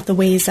here about the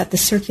ways that the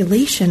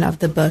circulation of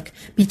the book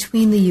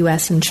between the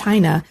U.S. and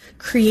China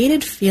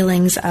created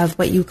feelings of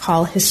what you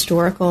call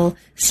historical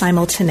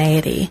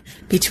simultaneity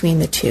between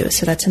the two.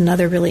 So that's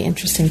another really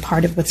interesting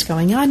part of what's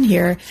going on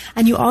here.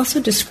 And you also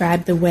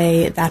describe the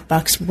way that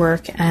Buck's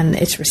work and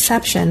its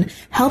reception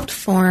helped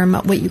form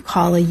what you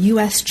call a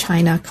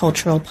U.S.-China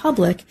cultural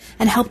public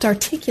and helped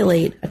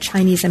articulate a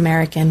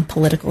Chinese-American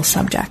political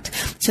subject.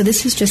 So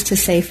this is just to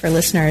say for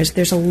listeners,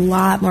 there's a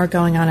lot more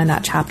going on in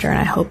that chapter, and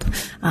I hope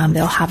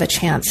they'll have a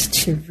chance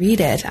to read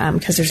it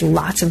because there's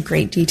lots of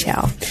great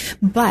detail.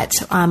 But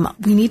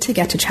we need to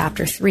get to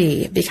chapter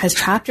 3 because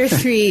chapter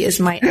 3 is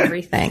my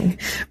everything.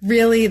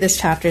 Really, this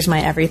chapter is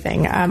my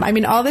everything.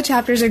 All the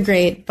chapters are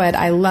great, but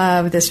I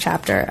love this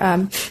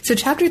chapter. So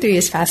chapter 3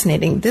 is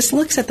fascinating. This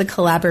looks at the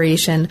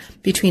collaboration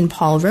between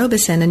Paul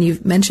Robeson, and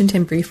you've mentioned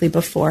him briefly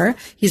before.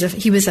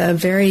 He was a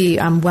very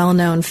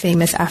well-known,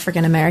 famous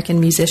African-American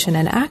musician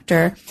and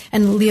actor,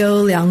 and Liu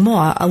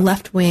Liangmo, a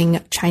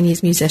left-wing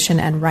Chinese musician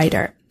and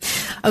writer.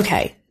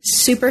 Okay.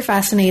 Super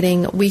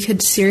fascinating. We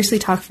could seriously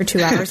talk for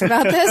 2 hours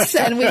about this,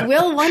 and we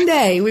will one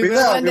day. We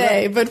will one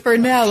day. But for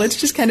now, let's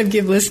just kind of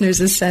give listeners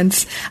a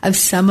sense of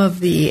some of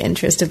the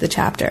interest of the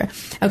chapter.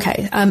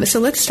 Okay, so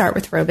let's start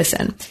with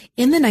Robeson.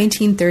 In the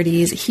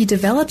 1930s, he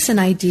develops an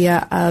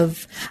idea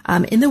of,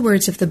 in the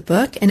words of the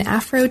book, an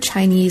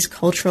Afro-Chinese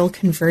cultural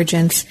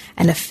convergence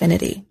and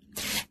affinity.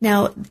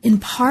 Now, in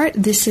part,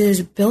 this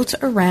is built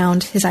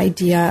around his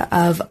idea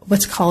of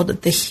what's called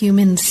the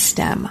human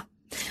stem.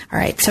 All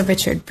right. So,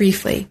 Richard,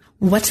 briefly,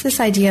 what's this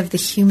idea of the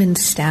human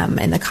stem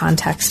in the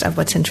context of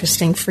what's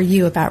interesting for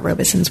you about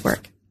Robeson's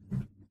work?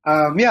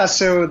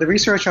 So the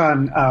research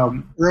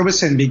on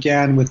Robeson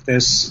began with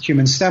this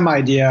human stem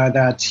idea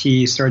that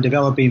he started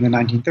developing in the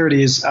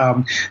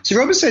 1930s. So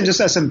Robeson,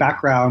 just as some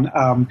background,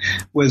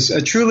 was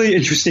a truly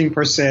interesting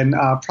person,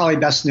 probably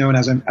best known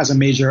as a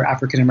major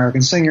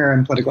African-American singer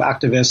and political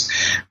activist,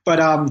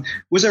 but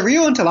was a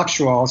real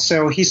intellectual.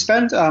 So he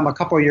spent a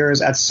couple of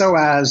years at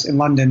SOAS in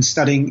London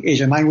studying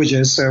Asian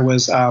languages. So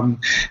was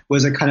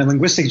a kind of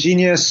linguistic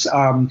genius,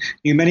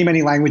 knew many,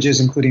 many languages,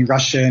 including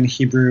Russian,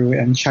 Hebrew,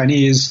 and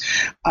Chinese.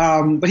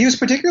 But he was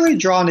particularly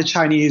drawn to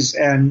Chinese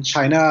and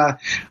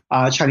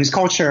Chinese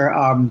culture.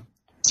 And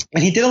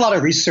he did a lot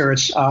of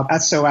research at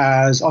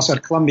SOAS, also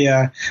at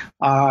Columbia,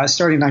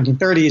 starting in the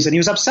 1930s. And he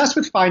was obsessed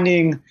with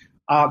finding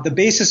the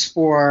basis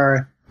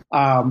for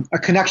a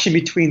connection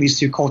between these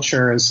two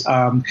cultures.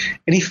 And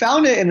he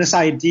found it in this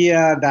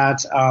idea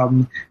that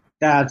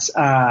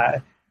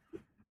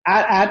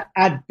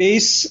at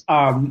base,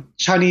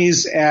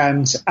 Chinese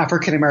and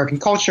African American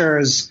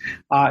cultures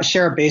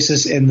share a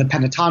basis in the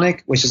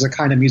pentatonic, which is a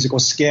kind of musical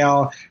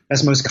scale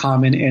that's most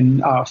common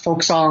in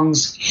folk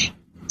songs,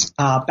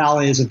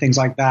 ballads, and things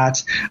like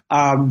that.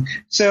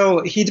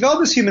 So he developed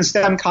this human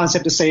stem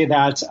concept to say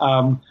that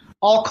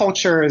all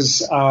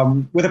cultures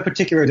with a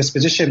particular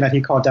disposition that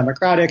he called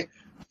democratic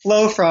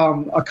flow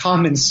from a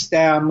common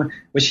stem,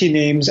 which he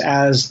names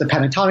as the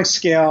pentatonic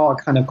scale, a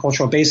kind of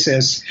cultural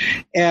basis.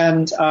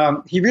 And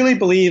he really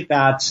believed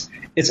that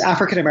it's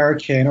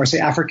African-American, or say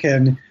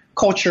African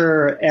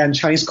culture and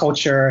Chinese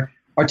culture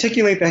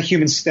articulate the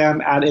human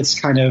stem at its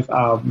kind of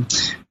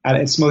at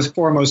its most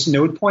foremost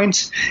node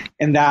point,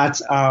 and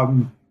that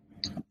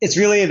it's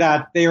really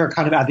that they are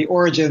kind of at the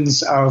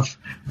origins of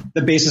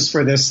the basis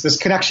for this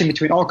connection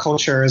between all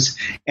cultures,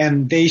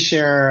 and they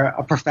share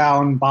a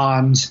profound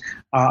bond,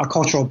 a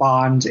cultural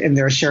bond in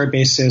their shared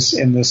basis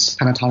in this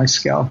pentatonic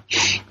scale.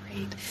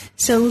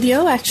 So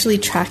Liu actually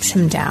tracks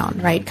him down,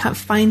 right?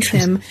 Finds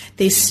him.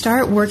 They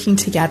start working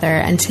together,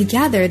 and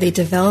together they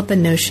develop a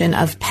notion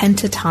of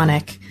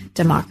pentatonic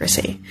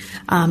democracy.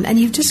 And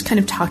you've just kind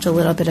of talked a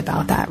little bit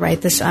about that,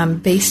 right? This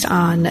based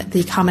on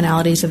the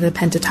commonalities of the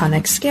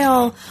pentatonic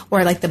scale,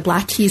 or like the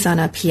black keys on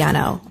a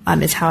piano,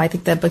 is how I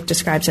think the book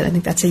describes it. I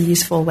think that's a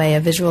useful way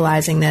of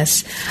visualizing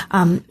this.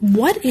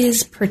 What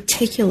is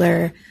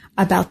particular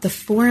about the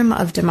form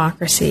of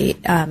democracy?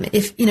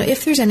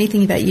 If there's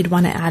anything that you'd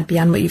want to add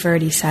beyond what you've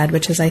already said,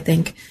 which is, I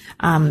think,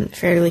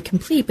 fairly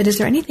complete, but is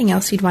there anything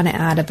else you'd want to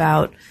add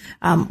about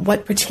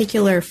what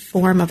particular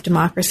form of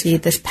democracy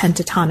this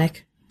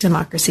pentatonic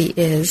democracy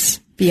is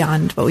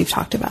beyond what we've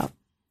talked about?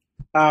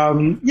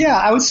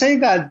 I would say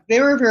that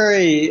they were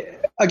very,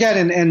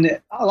 again,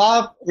 and a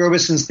lot of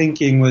Robeson's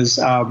thinking was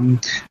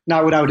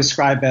not what I would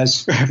describe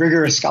as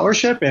rigorous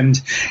scholarship,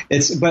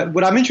 but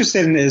what I'm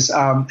interested in is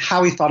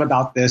how he thought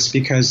about this,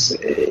 because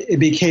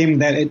it became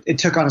that it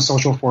took on a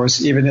social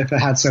force, even if it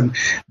had some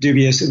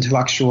dubious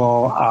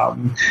intellectual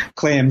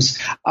claims.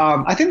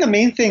 I think the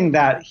main thing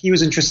that he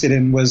was interested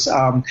in was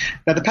that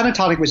the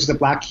pentatonic, which is the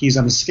black keys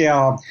on the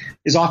scale,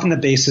 is often the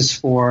basis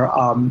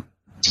for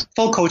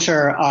folk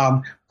culture,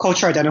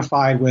 culture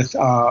identified with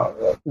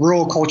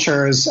rural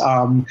cultures,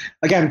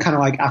 again, kind of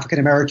like African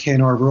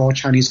American or rural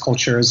Chinese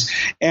cultures.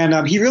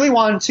 And he really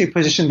wanted to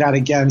position that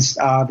against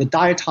the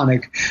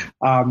diatonic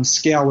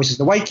scale, which is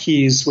the white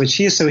keys, which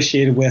he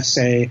associated with,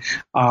 say,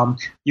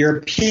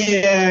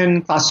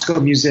 European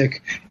classical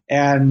music.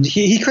 And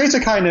he creates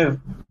a kind of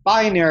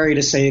binary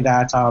to say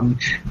that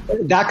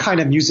that kind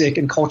of music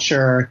and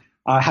culture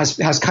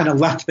has kind of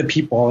left the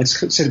people.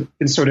 It's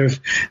been sort of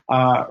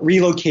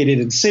relocated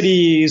in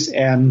cities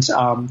and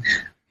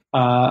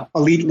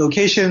elite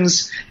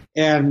locations.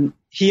 And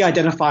he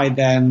identified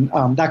then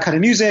that kind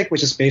of music,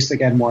 which is based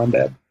again more on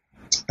the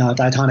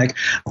diatonic,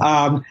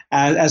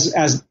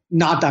 as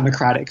not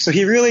democratic. So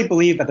he really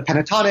believed that the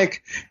pentatonic,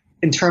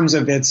 in terms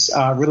of its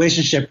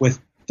relationship with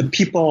the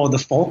people, the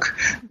folk,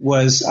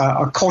 was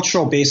a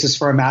cultural basis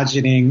for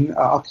imagining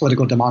a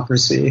political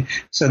democracy.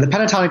 So the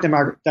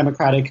pentatonic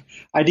democratic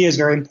idea is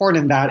very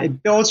important in that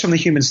it builds from the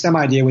human stem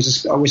idea, which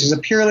is a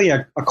purely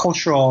a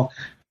cultural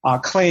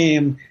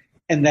claim,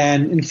 and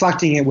then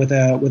inflecting it with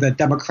a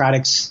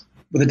democratic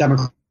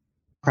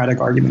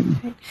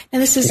argument.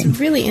 And this is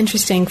really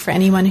interesting for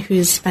anyone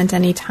who's spent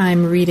any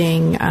time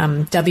reading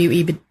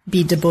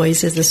W.E.B. Du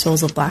Bois's The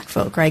Souls of Black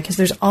Folk, right? Because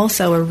there's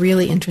also a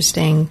really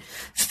interesting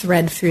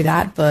thread through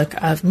that book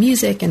of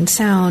music and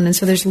sound. And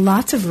so there's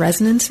lots of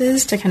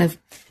resonances to kind of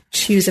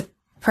choose a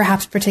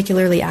perhaps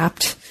particularly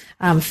apt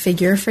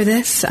figure for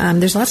this.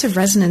 There's lots of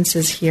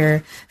resonances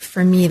here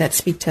for me that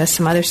speak to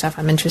some other stuff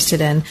I'm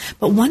interested in.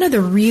 But one of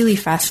the really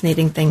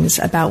fascinating things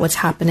about what's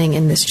happening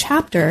in this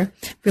chapter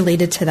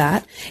related to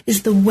that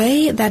is the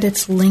way that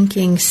it's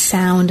linking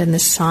sound and the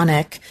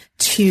sonic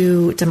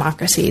to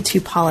democracy,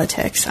 to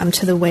politics,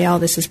 to the way all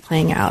this is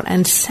playing out.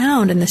 And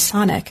sound and the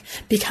sonic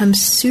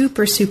becomes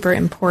super, super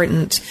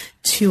important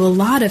to a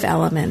lot of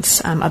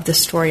elements of the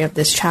story of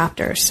this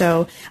chapter.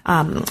 So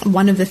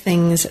one of the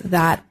things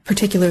that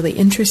particularly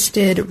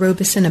interested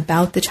Robeson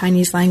about the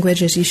Chinese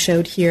language, as you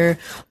showed here,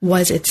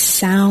 was its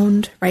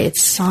sound, right?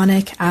 Its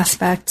sonic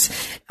aspects.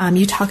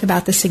 You talk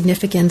about the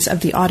significance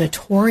of the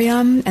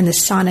auditorium and the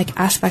sonic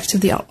aspects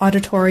of the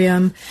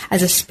auditorium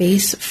as a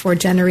space for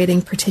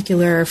generating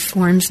particular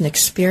forms and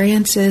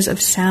experiences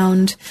of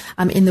sound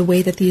in the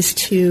way that these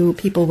two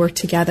people work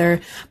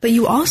together. But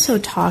you also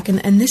talk,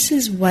 and this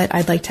is what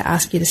I'd like to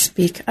ask you to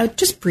speak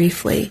just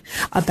briefly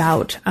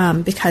about,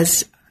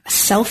 because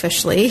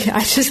selfishly,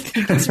 I just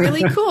think it's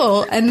really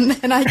cool,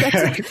 and I get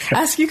to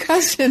ask you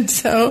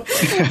questions. So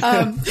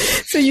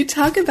you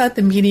talk about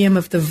the medium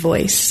of the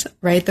voice,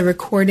 right? The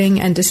recording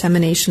and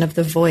dissemination of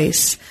the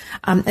voice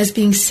as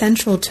being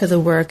central to the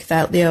work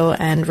that Liu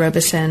and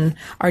Robeson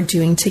are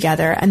doing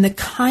together, and the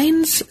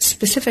kinds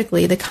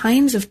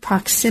of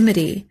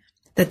proximity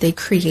that they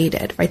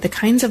created, right? The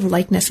kinds of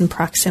likeness and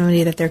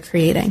proximity that they're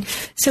creating.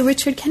 So,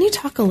 Richard, can you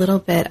talk a little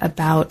bit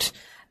about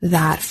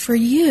that for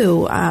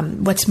you?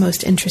 What's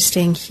most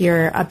interesting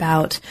here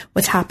about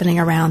what's happening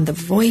around the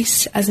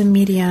voice as a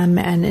medium,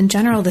 and in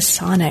general the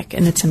sonic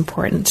and its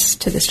importance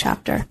to this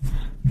chapter?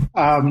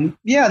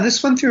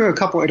 This went through a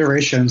couple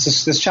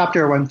iterations. This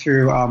chapter went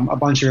through a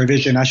bunch of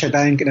revision. I should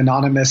thank an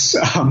anonymous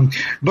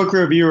book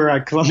reviewer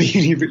at Columbia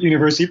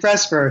University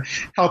Press for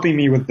helping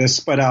me with this.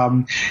 But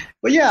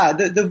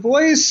the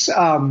voice.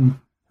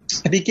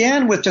 It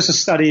began with just a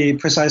study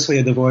precisely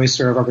of the voice,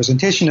 or a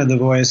representation of the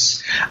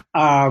voice,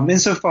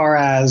 insofar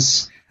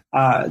as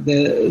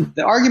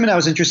the argument I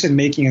was interested in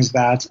making is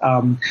that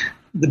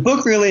the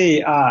book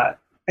really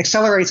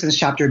accelerates in this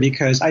chapter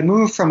because I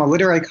moved from a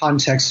literary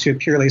context to a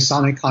purely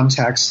sonic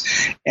context.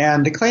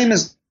 And the claim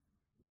is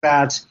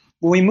that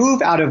when we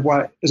move out of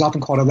what is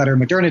often called a letter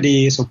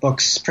modernity, so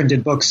books,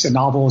 printed books and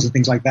novels and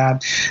things like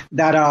that,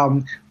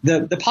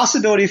 the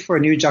possibility for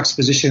new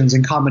juxtapositions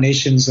and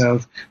combinations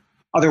of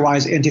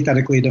otherwise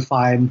antithetically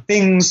defined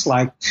things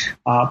like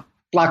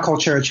Black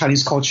culture,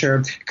 Chinese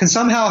culture, can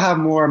somehow have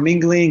more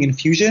mingling and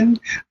fusion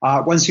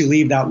once you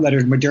leave that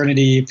lettered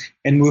modernity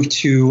and move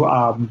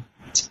to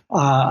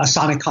a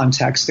sonic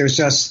context.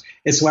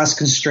 It's less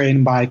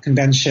constrained by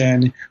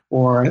convention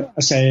or,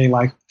 say,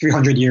 like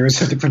 300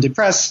 years of the printed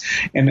press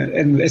and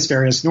its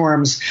various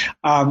norms.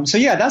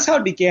 That's how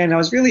it began. I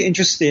was really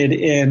interested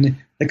in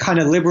the kind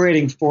of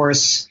liberating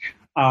force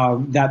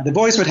that the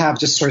voice would have,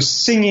 just sort of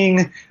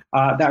singing,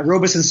 that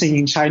Robeson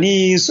singing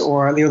Chinese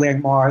or Liu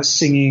Liangma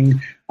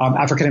singing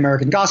African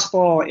American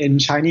gospel in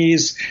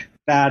Chinese,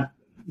 that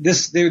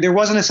there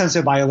wasn't a sense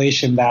of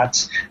violation,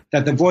 that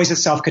the voice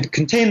itself could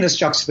contain this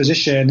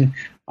juxtaposition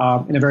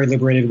in a very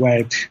liberated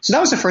way. So that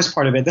was the first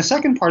part of it. The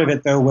second part of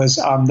it, though, was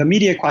the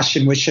media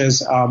question, which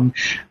is,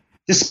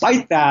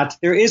 despite that,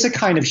 there is a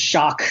kind of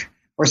shock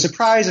or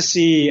surprise to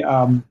see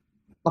a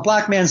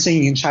black man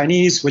singing in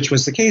Chinese, which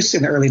was the case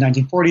in the early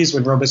 1940s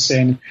when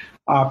Robeson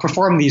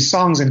performed these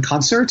songs in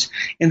concert.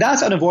 And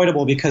that's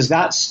unavoidable because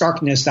that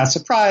starkness, that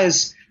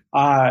surprise,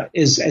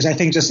 is I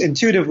think just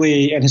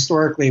intuitively and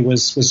historically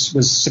was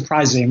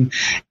surprising.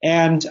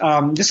 And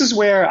this is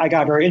where I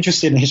got very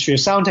interested in the history of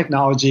sound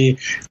technology,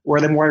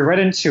 where the more I read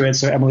into it,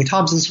 so Emily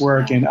Thompson's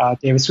work and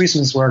David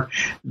Sweetman's work,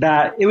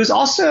 that it was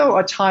also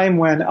a time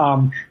when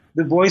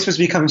the voice was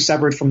becoming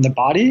severed from the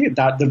body,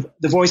 that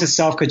the voice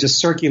itself could just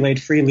circulate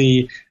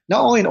freely,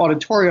 not only in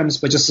auditoriums,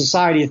 but just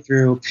society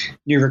through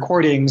new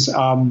recordings.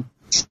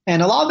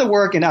 And a lot of the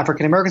work in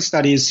African American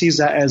studies sees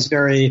that as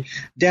very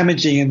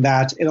damaging, in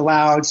that it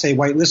allowed, say,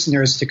 white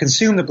listeners to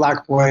consume the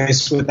black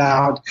voice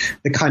without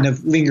the kind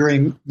of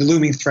the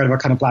looming threat of a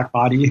kind of black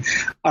body.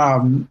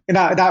 And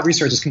that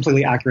research is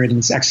completely accurate and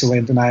it's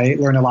excellent, and I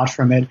learned a lot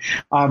from it.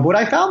 What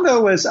I found,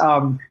 though, was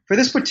for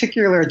this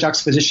particular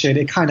juxtaposition,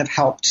 it kind of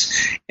helped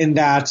in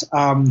that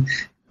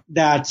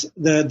that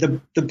the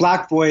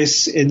black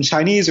voice in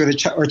Chinese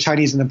or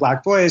Chinese in the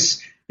black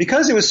voice,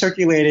 because it was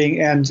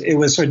circulating and it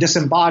was sort of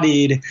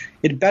disembodied,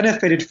 it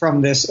benefited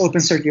from this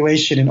open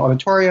circulation in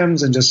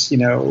auditoriums and just,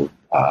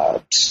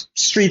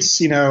 streets,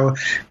 via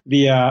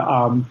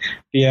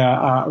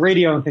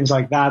radio and things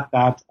like that,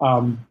 that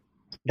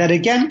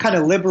again kind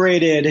of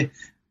liberated,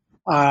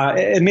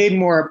 it made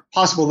more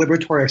possible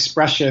liberatory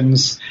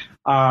expressions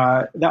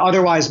that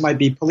otherwise might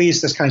be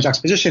policed, this kind of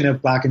juxtaposition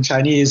of black and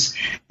Chinese,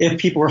 if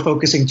people were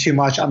focusing too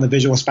much on the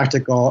visual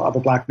spectacle of a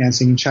black man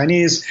singing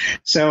Chinese.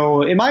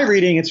 So in my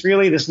reading, it's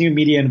really this new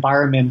media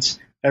environment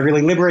that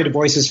really liberated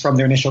voices from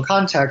their initial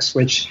context,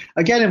 which,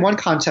 again, in one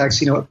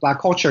context,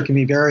 black culture can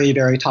be very,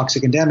 very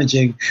toxic and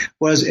damaging,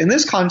 was in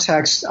this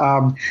context,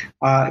 in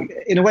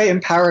a way,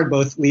 empowered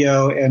both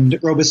Leo and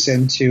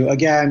Robeson to,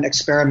 again,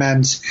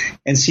 experiment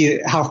and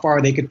see how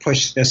far they could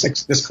push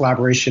this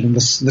collaboration and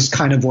this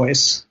kind of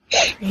voice.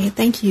 Great,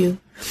 thank you.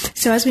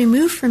 So as we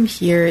move from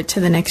here to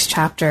the next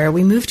chapter,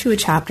 we move to a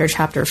chapter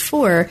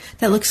 4,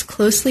 that looks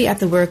closely at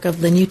the work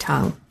of Lin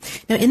Yutang.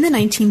 Now, in the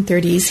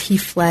 1930s, he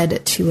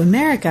fled to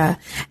America,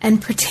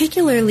 and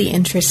particularly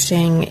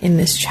interesting in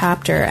this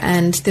chapter,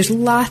 and there's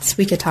lots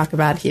we could talk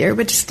about here,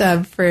 but just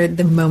for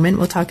the moment,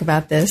 we'll talk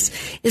about this,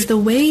 is the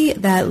way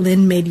that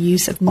Lin made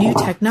use of new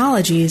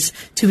technologies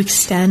to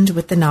extend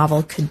what the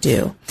novel could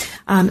do.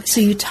 So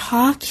you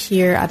talk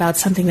here about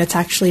something that's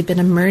actually been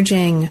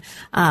emerging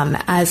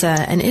as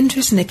an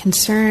interest and a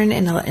concern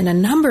in a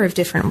number of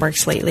different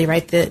works lately,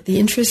 right? The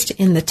interest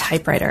in the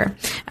typewriter,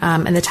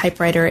 and the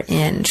typewriter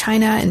in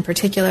China in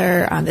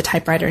particular, the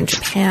typewriter in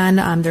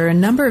Japan. There are a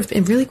number of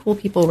really cool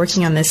people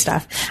working on this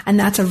stuff, and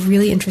that's a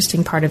really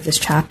interesting part of this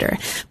chapter.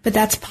 But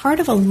that's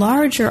part of a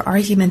larger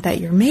argument that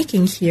you're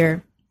making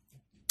here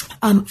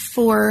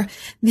for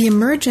the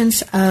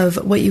emergence of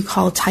what you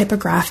call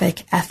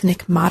typographic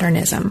ethnic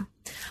modernism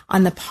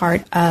on the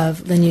part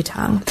of Lin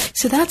Yutang.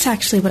 So that's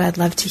actually what I'd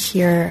love to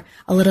hear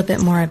a little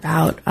bit more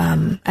about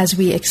as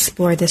we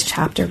explore this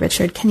chapter,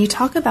 Richard. Can you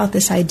talk about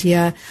this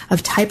idea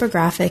of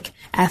typographic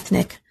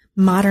ethnic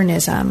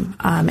modernism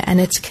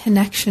and its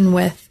connection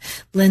with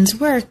Lin's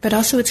work, but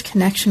also its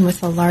connection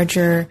with the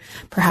larger,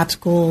 perhaps,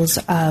 goals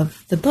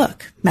of the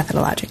book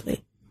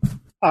methodologically?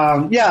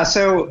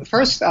 So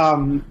first,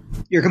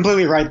 you're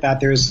completely right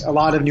that there's a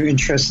lot of new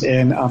interest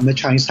in the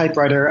Chinese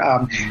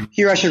typewriter.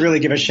 Here I should really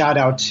give a shout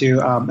out to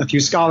a few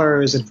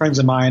scholars and friends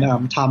of mine,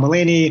 Tom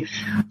Mulaney,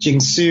 Jing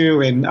Su,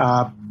 and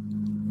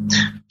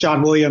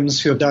John Williams,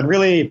 who have done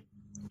really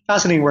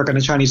fascinating work on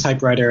the Chinese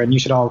typewriter, and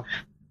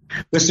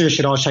listeners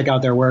should all check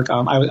out their work.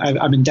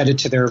 I'm indebted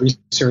to their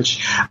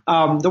research.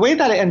 The way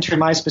that it entered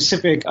my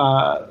specific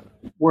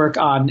work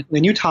on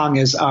Lin Yutang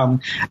is,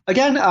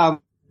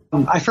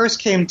 I first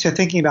came to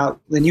thinking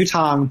about Lin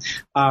Yutang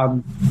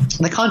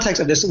in the context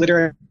of this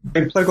literary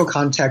and political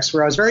context,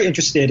 where I was very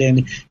interested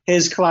in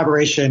his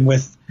collaboration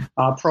with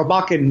Pearl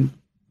Buck and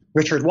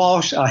Richard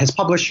Walsh, his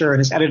publisher and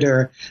his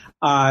editor,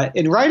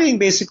 in writing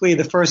basically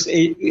the first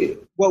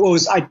what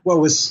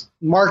was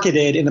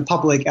marketed in the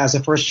public as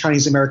the first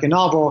Chinese American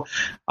novel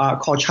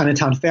called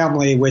Chinatown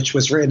Family, which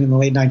was written in the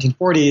late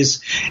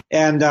 1940s.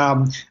 And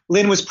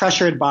Lin was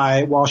pressured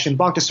by Walsh and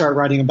Buck to start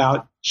writing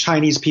about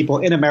Chinese people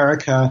in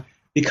America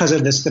because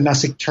of this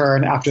domestic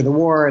turn after the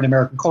war in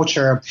American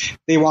culture,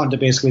 they wanted to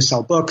basically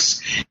sell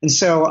books. And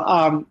so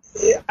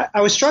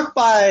I was struck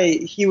by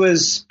he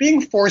was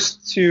being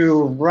forced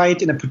to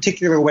write in a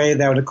particular way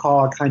that I would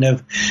call a kind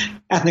of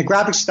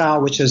ethnographic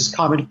style, which is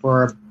common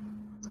for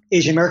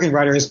Asian American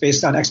writers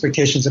based on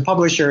expectations of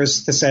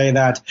publishers to say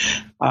that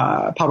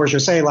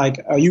publishers say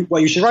like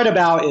what you should write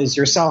about is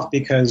yourself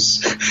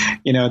because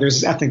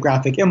there's this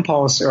ethnographic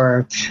impulse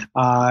or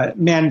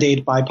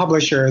mandate by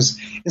publishers,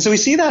 and so we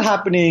see that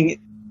happening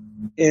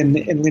in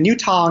Lin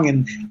Yutang.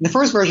 And in the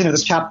first version of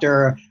this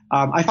chapter,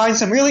 I find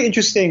some really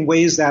interesting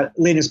ways that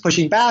Lin is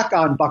pushing back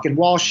on Buck and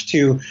Walsh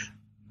to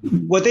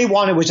what they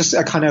wanted was just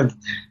a kind of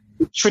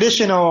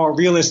traditional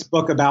realist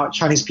book about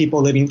Chinese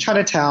people living in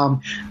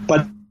Chinatown,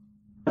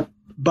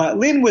 But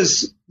Lin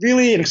was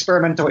really an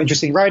experimental,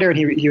 interesting writer,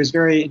 and he was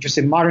very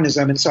interested in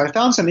modernism. And so I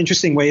found some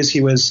interesting ways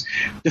he was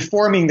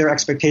deforming their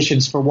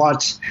expectations for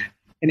what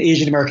an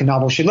Asian American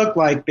novel should look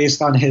like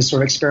based on his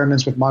sort of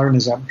experiments with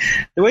modernism.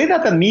 The way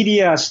that the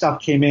media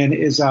stuff came in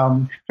is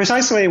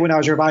precisely when I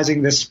was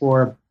revising this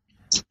for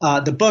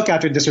the book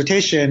after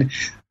dissertation,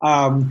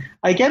 I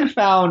again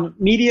found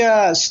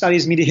media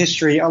studies, media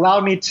history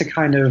allowed me to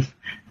kind of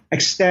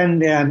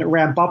extend and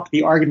ramp up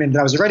the argument that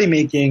I was already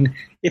making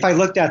if I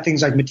looked at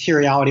things like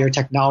materiality or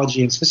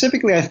technology. And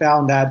specifically, I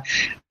found that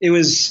it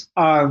was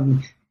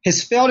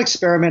his failed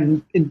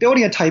experiment in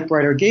building a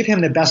typewriter gave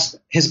him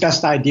his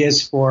best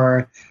ideas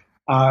for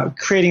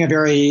creating a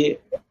very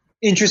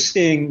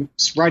interesting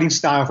writing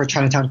style for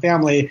Chinatown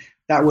Family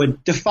that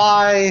would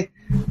defy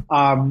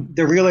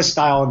the realist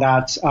style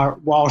that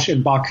Walsh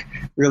and Buck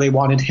really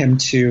wanted him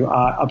to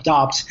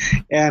adopt.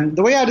 And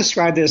the way I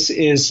describe this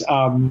is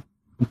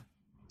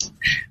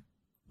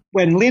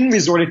when Lin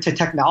resorted to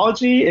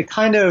technology, it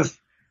kind of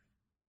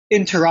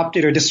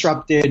interrupted or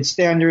disrupted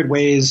standard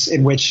ways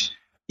in which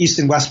East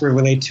and West would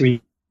relate to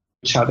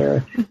each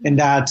other, in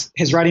that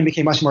his writing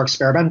became much more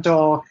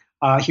experimental.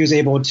 He was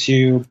able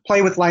to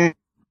play with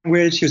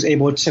language. He was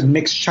able to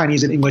mix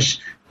Chinese and English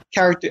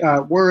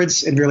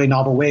words in really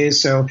novel ways.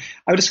 So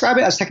I would describe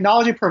it as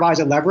technology provides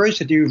a leverage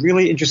to do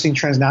really interesting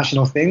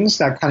transnational things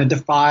that kind of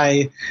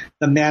defy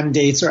the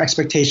mandates or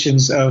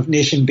expectations of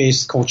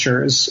nation-based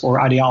cultures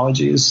or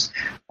ideologies.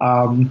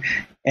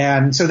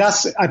 And so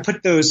I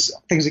put those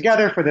things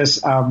together for this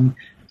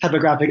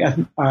typographic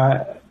ethnic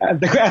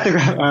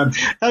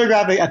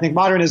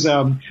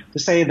modernism to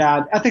say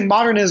that ethnic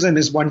modernism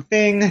is one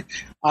thing,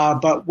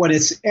 but when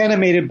it's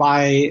animated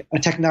by a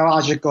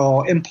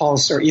technological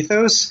impulse or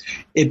ethos,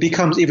 it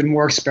becomes even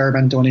more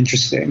experimental and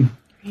interesting.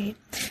 Right.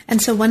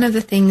 And so one of the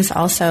things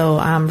also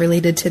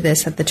related to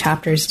this that the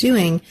chapter is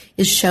doing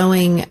is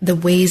showing the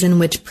ways in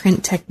which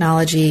print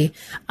technology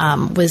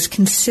was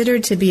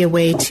considered to be a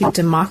way to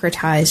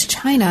democratize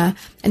China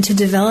and to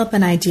develop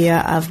an idea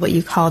of what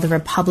you call the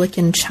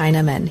Republican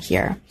Chinaman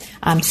here.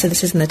 So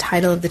this is in the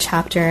title of the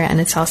chapter,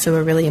 and it's also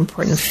a really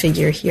important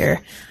figure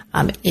here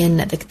in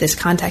this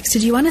context.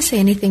 Did you want to say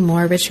anything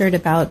more, Richard,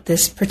 about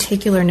this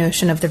particular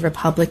notion of the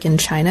Republican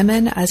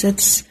Chinaman as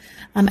it's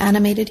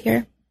animated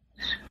here?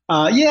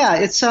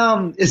 It's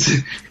kind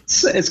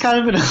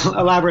of an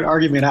elaborate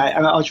argument.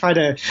 I'll try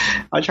to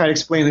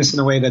explain this in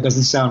a way that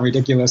doesn't sound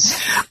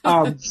ridiculous.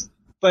 But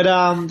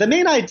the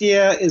main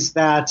idea is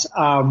that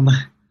how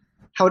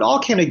it all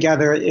came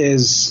together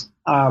is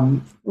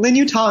Lin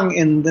Yutang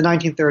in the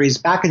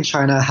 1930s back in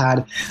China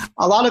had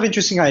a lot of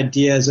interesting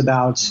ideas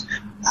about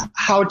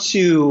how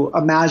to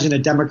imagine a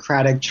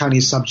democratic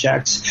Chinese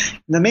subject.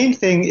 And the main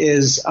thing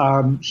is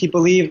he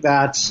believed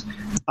that,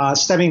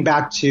 stemming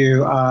back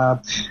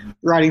to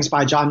writings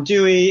by John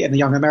Dewey and the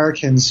Young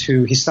Americans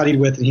who he studied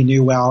with and he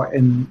knew well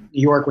in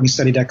New York when he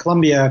studied at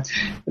Columbia,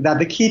 that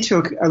the key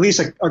to at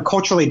least a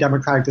culturally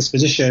democratic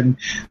disposition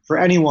for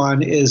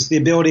anyone is the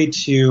ability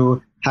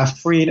to have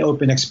free and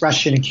open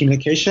expression and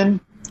communication.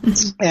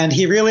 Mm-hmm. And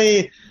he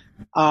really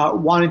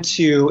wanted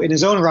to, in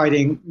his own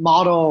writing,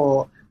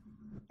 model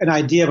an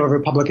idea of a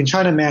Republican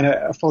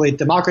Chinaman, a fully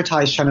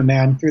democratized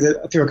Chinaman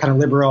through a kind of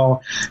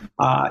liberal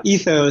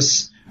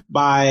ethos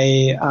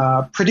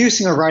by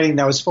producing a writing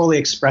that was fully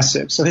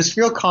expressive. So his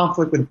real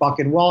conflict with Buck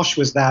and Walsh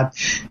was that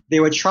they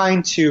were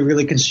trying to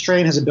really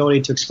constrain his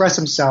ability to express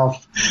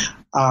himself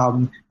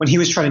when he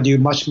was trying to do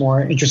much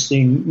more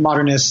interesting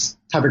modernist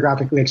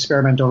typographically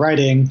experimental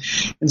writing.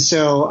 And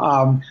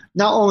so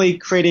not only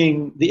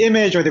creating the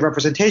image or the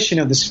representation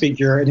of this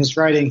figure in his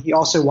writing, he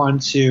also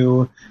wanted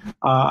to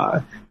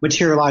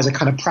materialize a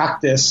kind of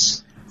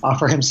practice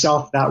for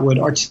himself that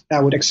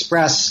would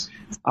express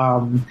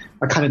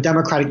a kind of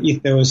democratic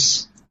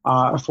ethos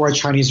for a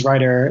Chinese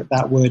writer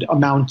that would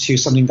amount to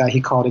something that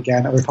he called,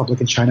 again, a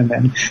Republican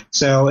Chinaman.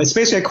 So it's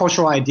basically a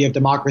cultural idea of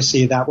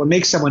democracy that what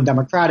makes someone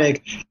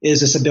democratic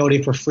is this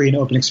ability for free and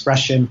open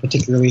expression,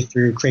 particularly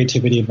through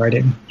creativity and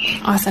writing.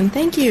 Awesome.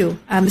 Thank you.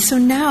 So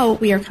now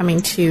we are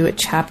coming to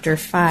Chapter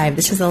 5.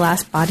 This is the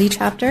last body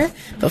chapter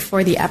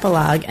before the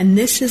epilogue, and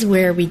this is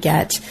where we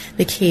get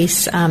the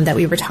case that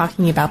we were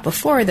talking about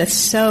before that's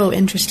so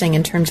interesting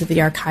in terms of the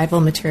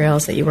archival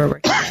materials that you were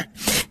working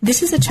with.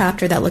 This is a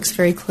chapter that looks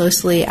very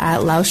closely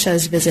at Lao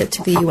She's visit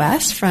to the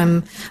U.S.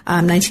 from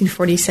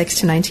 1946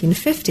 to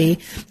 1950.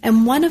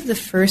 And one of the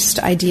first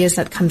ideas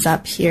that comes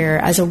up here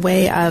as a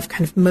way of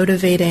kind of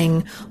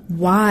motivating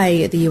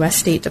why the U.S.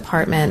 State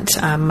Department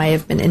might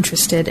have been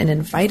interested in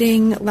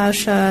inviting Lao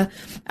She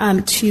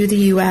to the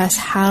U.S.,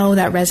 how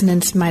that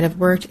resonance might have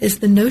worked, is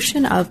the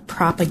notion of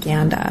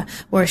propaganda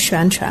or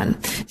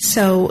xuanquan.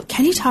 So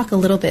can you talk a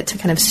little bit to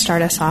kind of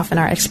start us off in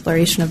our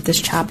exploration of this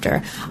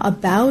chapter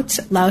about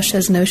Lao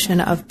She's notion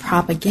of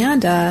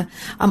propaganda,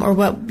 or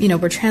what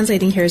we're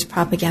translating here as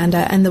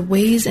propaganda, and the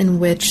ways in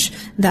which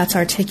that's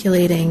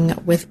articulating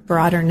with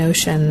broader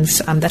notions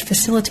that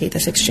facilitate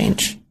this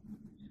exchange?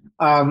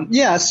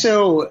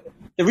 So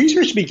the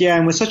research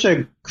began with such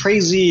a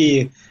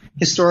crazy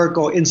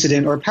historical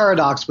incident or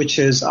paradox, which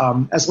is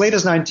as late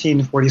as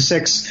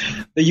 1946,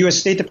 the U.S.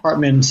 State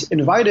Department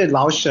invited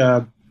Lao She,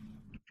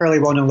 fairly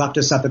well-known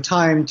leftist at the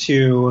time,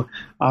 to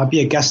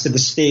be a guest of the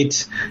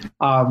state.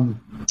 And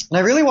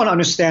I really want to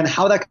understand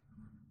how that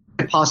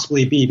could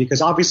possibly be,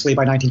 because obviously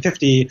by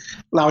 1950,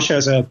 Lao She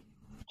is a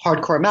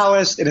hardcore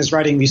Maoist and is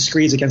writing these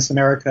screeds against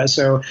America.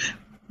 So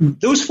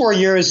those 4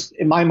 years,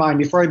 in my mind,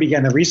 before I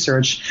began the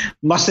research,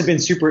 must have been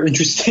super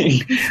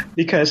interesting,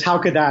 because how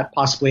could that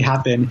possibly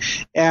happen?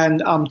 And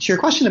to your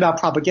question about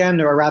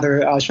propaganda, or rather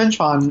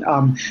xuanquan,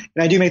 and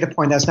I do make the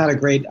point that's not a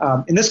great,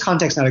 in this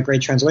context, not a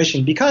great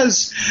translation,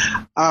 because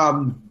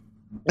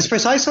it's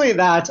precisely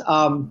that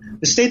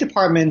the State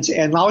Department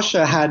and Lao She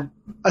had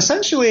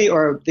essentially,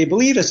 or they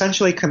believed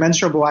essentially,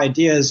 commensurable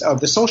ideas of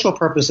the social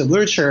purpose of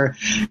literature,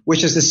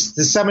 which is to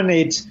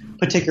disseminate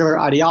particular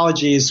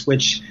ideologies,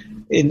 which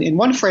in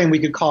one frame we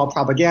could call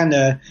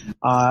propaganda.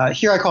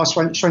 Here I call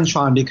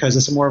xuanquan because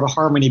it's more of a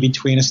harmony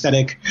between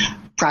aesthetic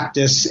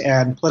practice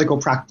and political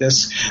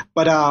practice.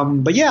 But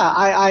yeah,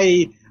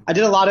 I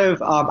did a lot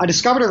of I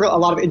discovered a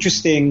lot of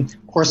interesting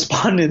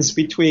correspondence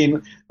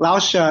between Lao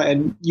She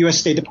and U.S.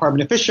 State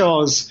Department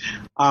officials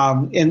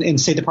in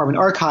State Department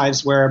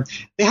archives, where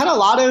they had a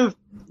lot of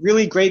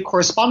really great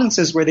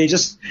correspondences where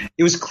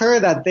it was clear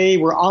that they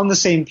were on the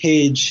same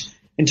page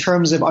in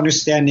terms of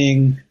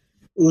understanding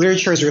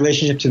literature's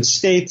relationship to the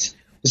state's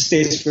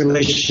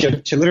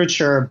relationship to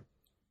literature,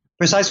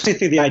 precisely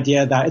through the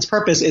idea that its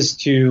purpose is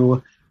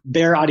to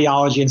bear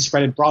ideology and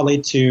spread it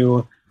broadly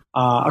to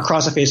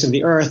across the face of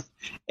the earth.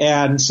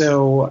 And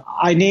so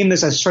I name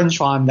this as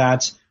xuanquan,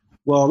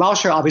 Lao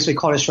She obviously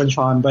called it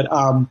xuanquan, but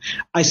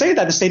I say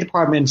that the State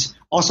Department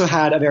also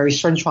had a very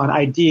xuanquan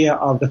idea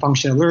of the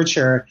function of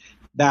literature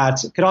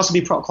that could also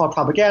be called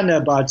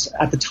propaganda, but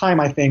at the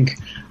time I think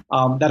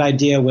that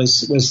idea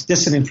was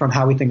dissonant from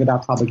how we think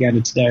about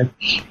propaganda today.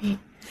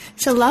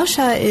 So Lao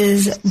She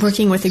is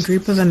working with a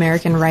group of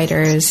American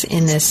writers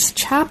in this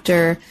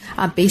chapter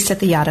based at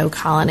the Yaddo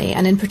colony.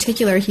 And in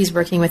particular, he's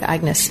working with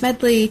Agnes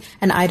Smedley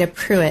and Ida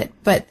Pruitt.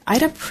 But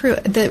Ida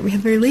Pruitt, the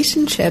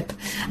relationship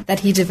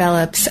that he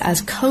develops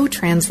as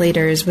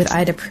co-translators with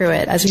Ida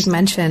Pruitt, as we've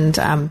mentioned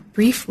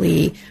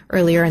briefly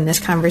earlier in this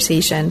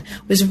conversation,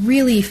 was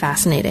really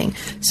fascinating.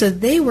 So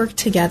they worked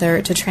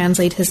together to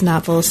translate his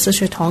novel 四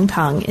世同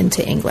堂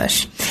into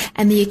English.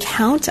 And the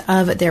account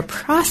of their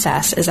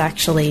process is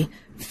actually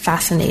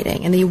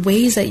fascinating, and the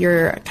ways that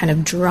you're kind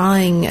of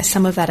drawing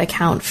some of that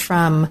account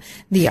from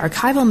the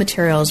archival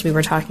materials we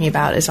were talking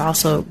about is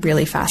also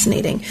really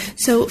fascinating.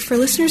 So for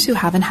listeners who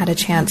haven't had a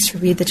chance to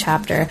read the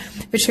chapter,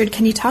 Richard,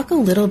 can you talk a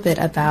little bit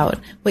about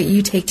what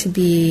you take to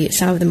be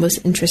some of the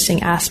most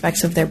interesting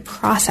aspects of their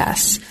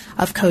process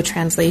of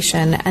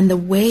co-translation and the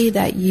way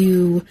that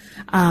you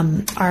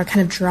are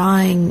kind of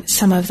drawing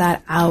some of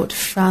that out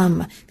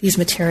from these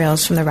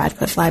materials from the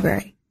Radcliffe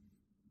Library?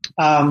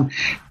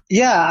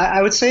 Yeah, I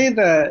would say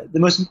the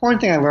most important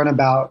thing I learned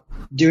about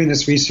doing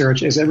this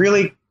research is it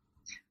really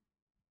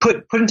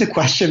put into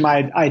question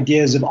my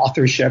ideas of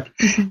authorship,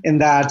 in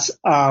that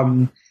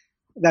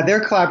that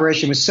their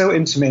collaboration was so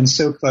intimate and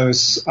so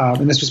close,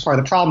 and this was part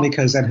of the problem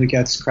because then who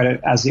gets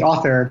credit as the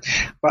author?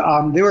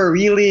 But they were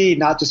really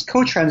not just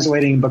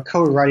co-translating but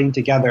co-writing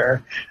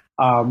together.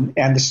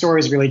 And the story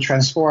is really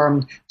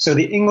transformed. So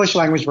the English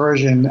language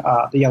version,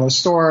 The Yellow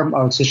Storm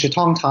of 四世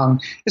同堂,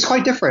 is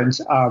quite different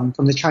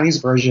from the Chinese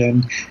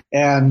version.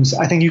 And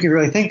I think you can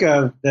really think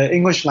of the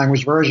English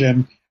language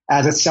version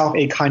as itself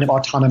a kind of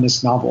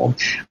autonomous novel.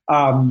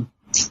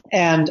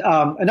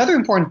 Another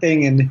important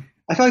thing, and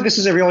I feel like this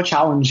is a real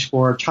challenge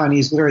for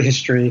Chinese literary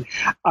history,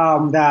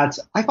 that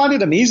I find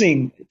it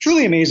amazing,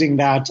 truly amazing,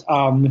 that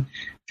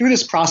through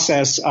this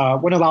process,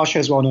 one of Lao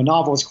She's well-known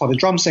novels called The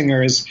Drum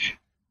Singers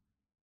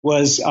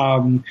was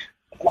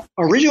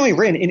originally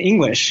written in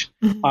English,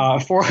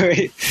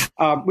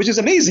 which is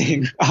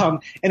amazing. And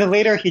then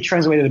later he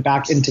translated it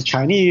back into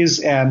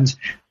Chinese. And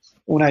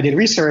when I did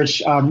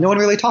research, no one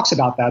really talks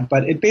about that.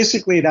 But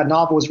that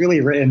novel was really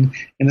written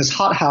in this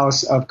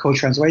hothouse of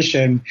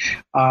co-translation,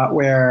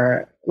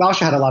 where Lao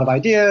She had a lot of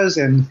ideas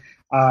and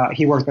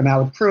he worked them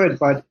out with Pruitt.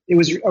 But it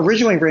was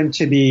originally written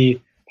to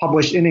be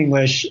published in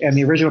English, and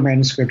the original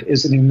manuscript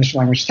is an English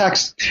language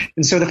text.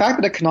 And so the fact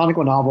that a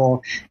canonical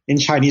novel in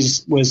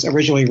Chinese was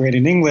originally written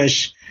in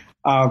English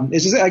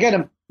is,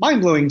 again,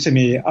 mind blowing to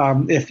me.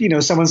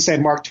 If someone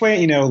said Mark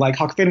Twain, like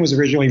Huck Finn was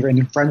originally written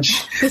in French,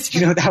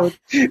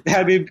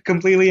 that'd be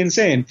completely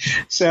insane.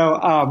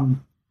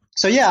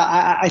 So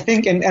yeah, I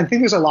think, and I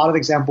think there's a lot of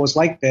examples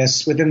like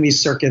this within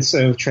these circuits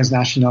of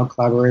transnational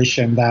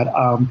collaboration that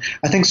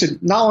I think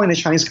should, not only in the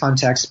Chinese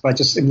context, but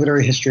just in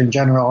literary history in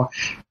general,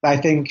 that I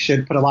think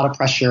should put a lot of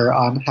pressure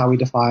on how we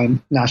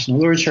define national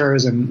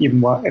literatures and even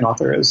what an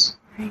author is.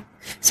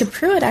 So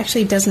Pruitt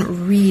actually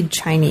doesn't read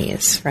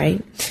Chinese,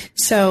 right?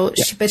 So,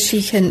 yeah.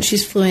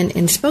 she's fluent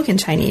in spoken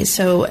Chinese.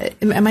 So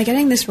am I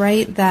getting this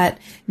right, that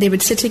they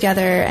would sit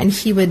together and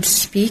he would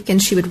speak and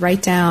she would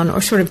write down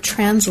or sort of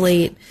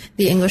translate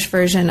the English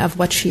version of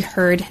what she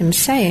heard him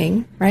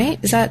saying, right?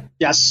 Is that?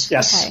 Yes.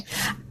 Okay.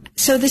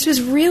 So this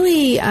was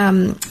really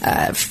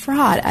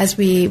fraught, as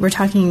we were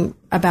talking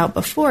about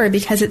before,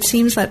 because it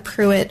seems that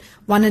Pruitt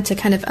wanted to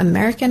kind of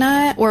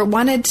Americanize, or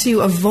wanted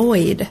to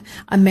avoid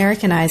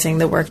Americanizing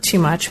the work too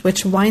much,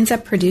 which winds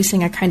up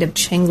producing a kind of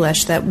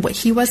Chinglish that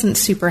he wasn't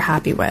super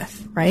happy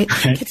with, right?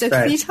 So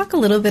right. Can you talk a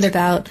little bit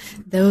about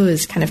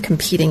those kind of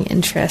competing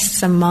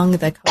interests among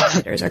the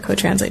co-writers or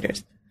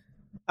co-translators?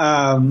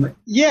 The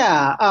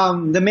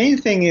main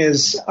thing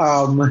is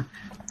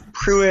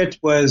Pruitt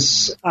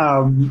was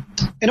an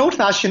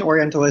old-fashioned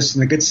Orientalist in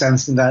the good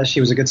sense, in that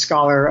she was a good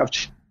scholar of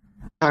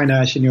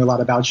China. She knew a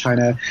lot about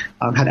China,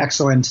 had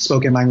excellent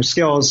spoken language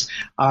skills,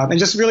 and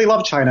just really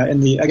loved China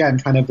in the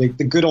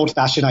good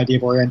old-fashioned idea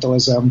of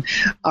Orientalism.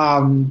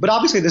 But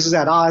obviously this is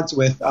at odds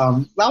with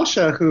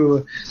Lausche,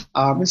 who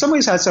in some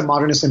ways had some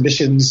modernist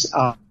ambitions,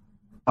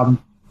 and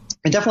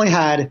definitely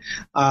had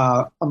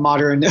a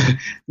modern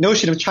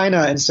notion of China.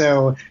 And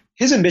so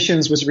his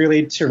ambitions was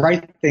really to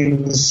write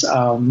things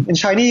in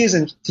Chinese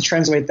and to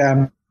translate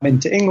them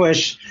into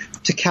English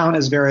to count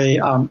as very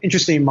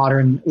interesting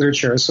modern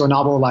literature. So a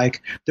novel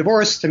like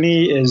Divorce, to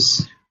me,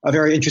 is a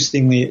very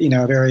interestingly,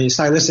 very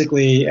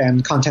stylistically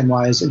and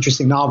content-wise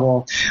interesting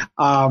novel.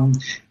 But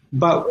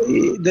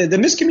the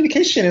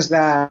miscommunication is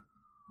that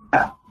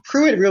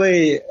Pruitt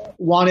really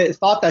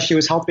thought that she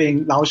was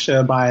helping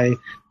Lausche by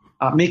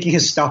making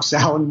his stuff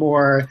sound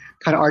more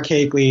kind of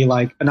archaically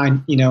like a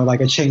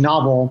Qing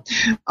novel,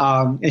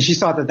 and she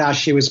thought that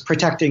she was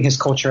protecting his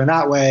culture in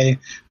that way,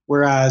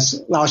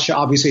 whereas Lausche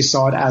obviously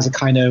saw it as a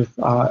kind of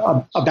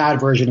a bad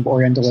version of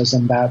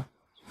Orientalism, that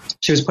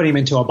she was putting him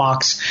into a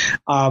box,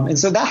 and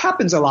so that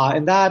happens a lot,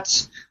 and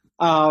that's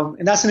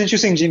an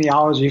interesting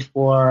genealogy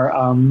for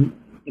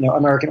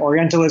American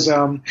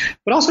Orientalism,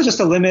 but also just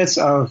the limits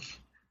of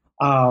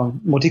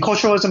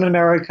multiculturalism in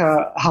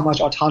America. How much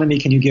autonomy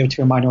can you give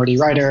to a minority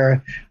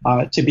writer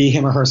to be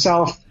him or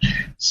herself?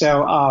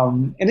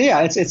 So,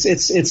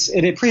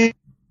 it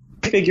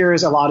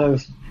prefigures a lot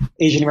of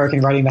Asian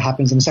American writing that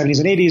happens in the 70s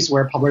and 80s,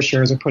 where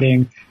publishers are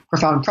putting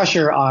profound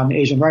pressure on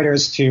Asian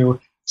writers to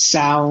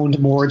sound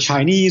more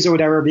Chinese or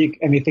whatever,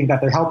 and they think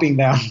that they're helping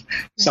them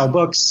sell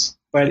books,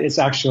 but it's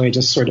actually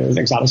just sort of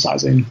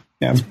exoticizing.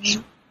 Yeah.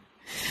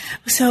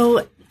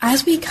 So,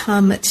 as we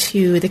come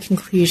to the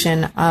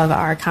conclusion of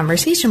our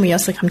conversation, we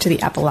also come to the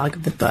epilogue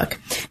of the book.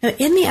 Now,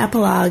 in the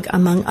epilogue,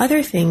 among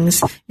other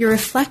things, you're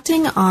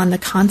reflecting on the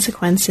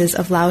consequences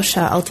of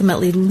Lausche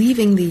ultimately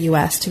leaving the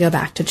U.S. to go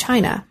back to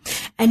China.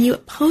 And you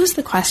pose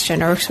the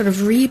question, or sort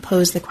of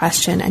repose the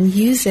question, and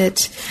use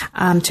it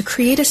to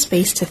create a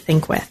space to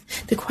think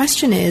with. The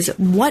question is,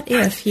 what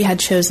if he had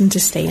chosen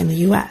to stay in the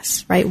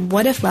U.S., right?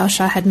 What if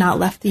Lausche had not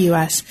left the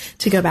U.S.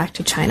 to go back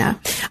to China?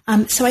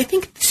 So I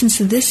think since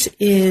this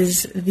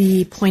is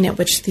the point at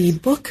which the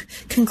book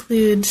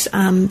concludes,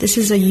 this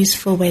is a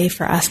useful way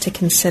for us to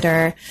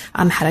consider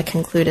how to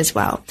conclude as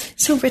well.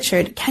 So,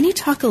 Richard, can you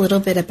talk a little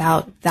bit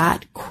about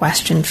that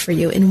question for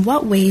you? In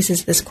what ways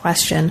is this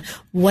question,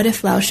 what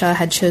if Lausche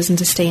had chosen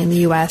to stay in the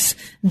U.S.,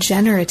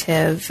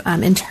 generative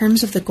in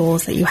terms of the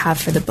goals that you have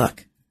for the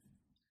book?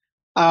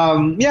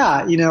 And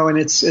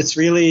it's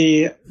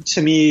really,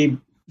 to me,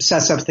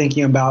 sets up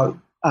thinking about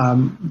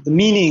the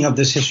meaning of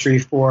this history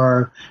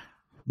for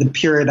the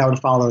period that would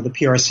follow, the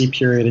PRC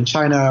period in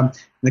China, and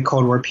the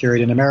Cold War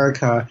period in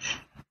America,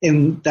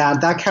 in that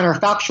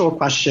counterfactual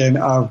question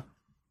of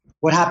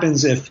what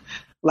happens if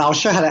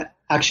Lausche had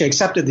actually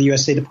accepted the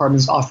U.S. State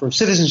Department's offer of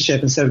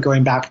citizenship instead of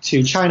going back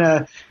to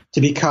China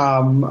to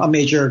become a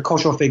major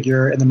cultural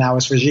figure in the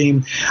Maoist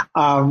regime.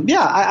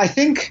 I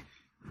think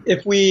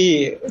if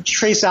we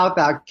trace out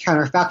that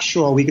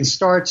counterfactual, we can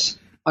start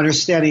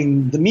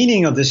understanding the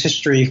meaning of this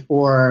history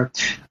for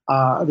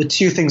the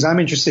two things I'm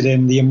interested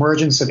in: the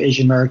emergence of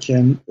Asian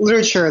American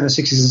literature in the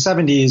 60s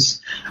and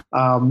 70s,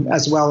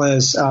 as well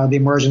as the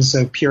emergence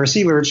of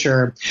PRC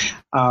literature.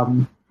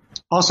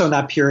 Also in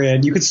that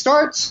period, you could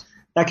start,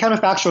 that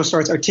counterfactual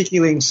starts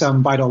articulating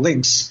some vital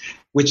links,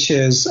 which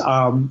is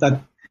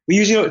that we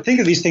usually don't think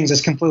of these things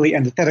as completely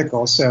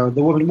antithetical. So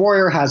the Woman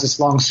Warrior has this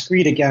long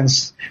screed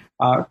against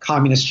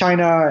communist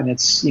China and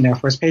its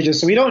first pages.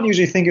 So we don't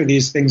usually think of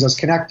these things as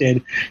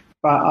connected.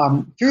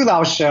 But through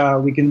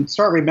Lausche, we can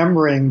start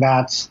remembering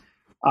that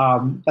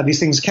these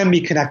things can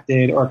be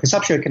connected, or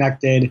conceptually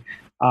connected,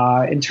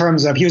 in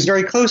terms of he was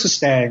very close to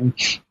staying.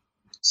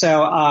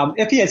 So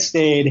if he had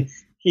stayed,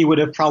 he would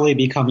have probably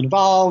become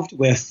involved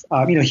with,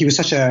 he was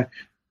such a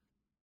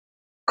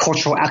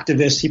cultural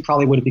activist. He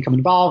probably would have become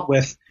involved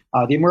with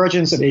the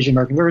emergence of Asian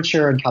American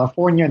literature in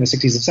California in the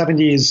 60s and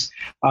 70s.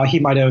 He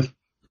might have,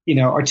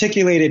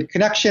 articulated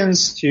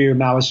connections to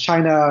Maoist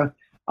China.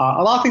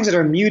 A lot of things that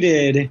are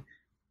muted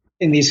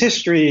in these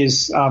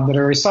histories that are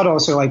very subtle.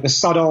 So like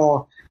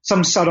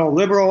some subtle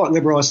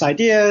liberalist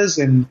ideas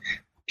in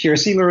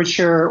PRC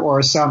literature,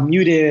 or some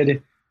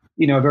muted,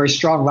 very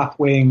strong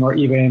left-wing or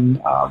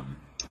even,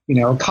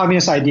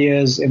 communist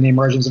ideas in the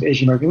emergence of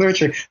Asian American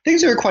literature.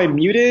 Things that are quite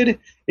muted.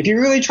 If you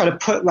really try to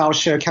put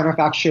Laoshi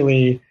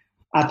counterfactually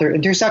at their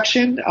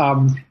intersection,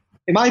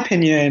 in my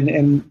opinion,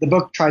 and the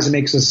book tries to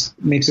makes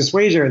this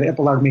wager, the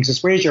epilogue makes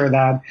this wager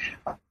that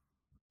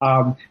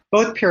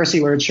both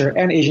PRC literature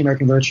and Asian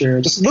American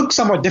literature just look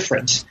somewhat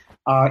different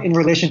in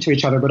relation to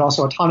each other, but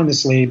also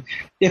autonomously.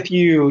 If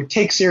you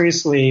take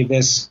seriously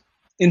this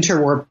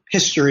interwarp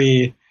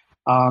history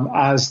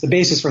as the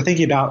basis for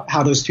thinking about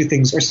how those two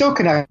things are still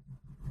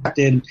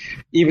connected,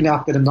 even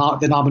after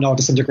the nominal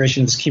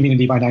disintegration of this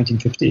community by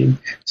 1950.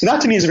 So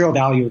that to me is a real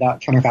value of that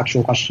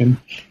counterfactual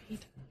question.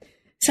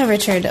 So,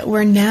 Richard,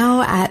 we're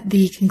now at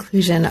the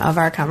conclusion of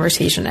our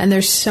conversation, and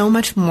there's so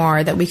much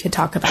more that we could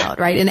talk about,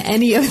 right, in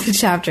any of the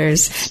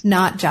chapters,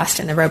 not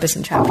just in the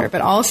Robeson chapter, but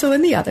also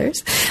in the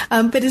others.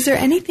 But is there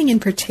anything in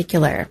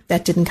particular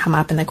that didn't come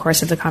up in the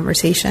course of the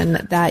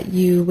conversation that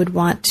you would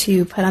want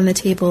to put on the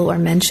table or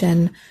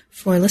mention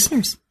for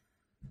listeners?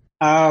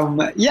 I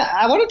want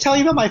to tell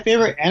you about my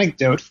favorite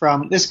anecdote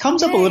from, this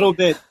comes up a little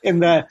bit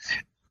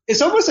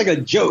it's almost like a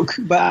joke,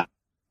 but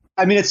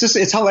I mean,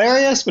 it's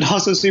hilarious, but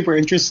also super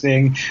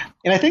interesting.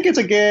 And I think it's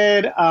a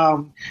good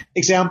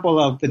example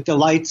of the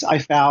delights I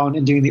found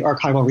in doing the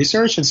archival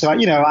research. And so,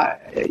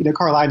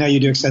 Carla, I know you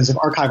do extensive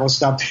archival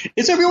stuff.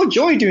 It's a real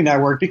joy doing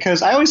that work,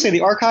 because I always say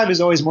the archive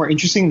is always more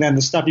interesting than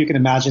the stuff you can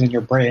imagine in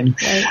your brain.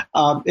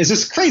 Right. It's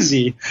just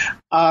crazy.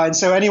 And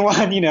so anyone,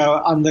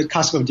 on the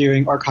cusp of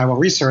doing archival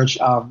research,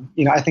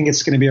 I think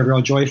it's going to be a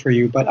real joy for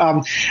you.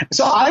 But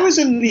so I was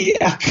in the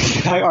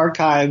FBI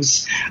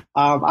archives.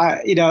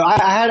 I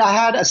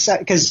had a set,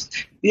 because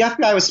the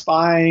FBI was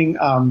spying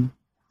on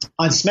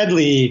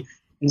Smedley,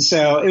 and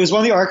so it was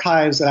one of the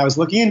archives that I was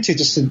looking into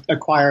just to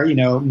acquire,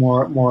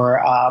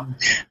 more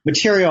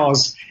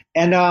materials.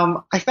 And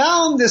I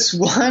found this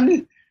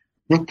one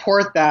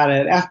report that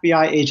an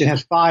FBI agent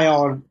had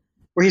filed,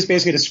 where he's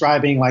basically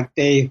describing like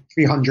day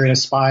 300 of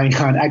spying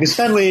on Agnes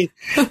Smedley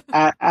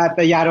at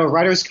the Yaddo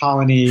Writers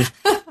Colony.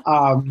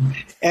 And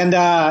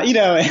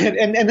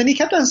then he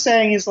kept on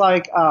saying, he's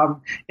like,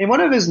 in one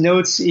of his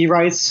notes, he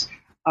writes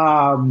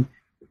that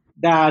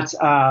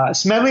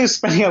Smedley is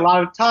spending a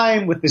lot of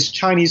time with this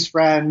Chinese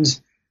friend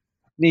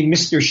named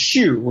Mr.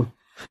 Xu,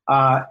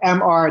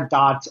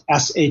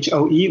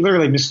 Mr.Shoe,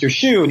 literally Mr.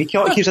 Xu. And he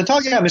keeps on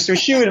talking about Mr.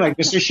 Xu, and like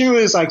Mr. Xu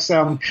is like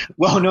some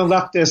well-known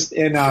leftist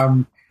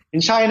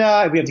in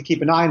China. We have to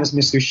keep an eye on this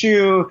Mr.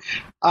 Xu.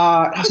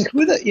 I was like,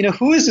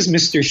 who is this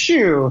Mr.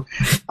 Xu?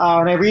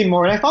 And I read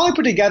more, and I finally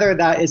put together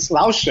that it's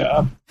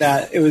Laoshi,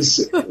 that it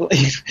was,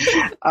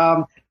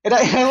 and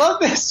I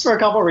love this for a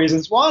couple of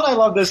reasons. One, I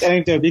love this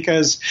anecdote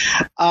because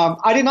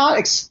I did not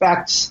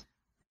expect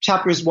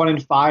chapters 1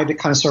 and 5 to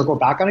kind of circle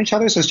back on each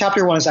other. So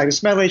chapter 1 is Agnes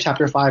Smedley,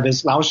 chapter 5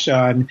 is Laoshi,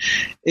 and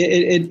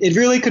it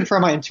really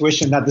confirmed my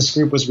intuition that this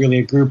group was really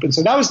a group. And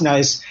so that was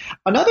nice.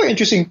 Another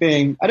interesting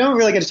thing, I don't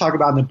really get to talk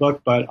about in the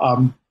book, but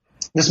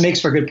this makes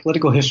for good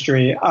political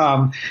history, it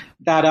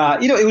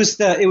was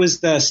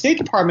the State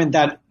Department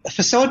that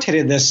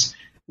facilitated this,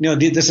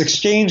 this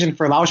exchange and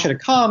for Laoshi to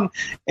come.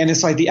 And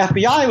it's like the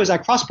FBI was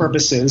at cross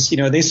purposes.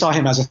 They saw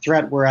him as a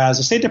threat, whereas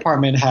the State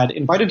Department had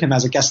invited him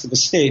as a guest of the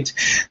state.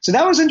 So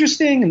that was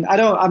interesting. And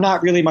I'm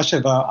not really much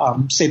of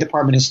a State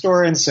Department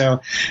historian.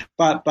 So,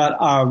 but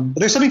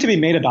there's something to be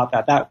made about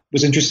that. That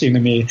was interesting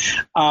to me.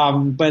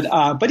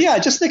 But yeah,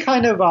 just the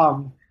kind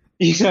of,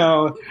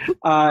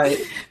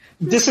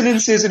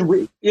 dissonances and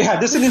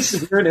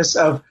weirdness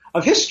of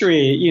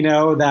history,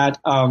 that,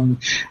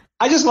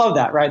 I just love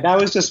that, right? That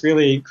was just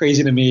really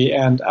crazy to me.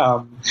 And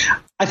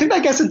I think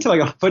that gets into like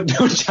a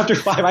footnote in chapter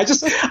 5.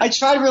 I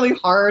tried really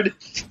hard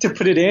to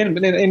put it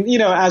in,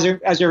 and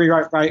as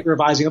you're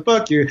revising a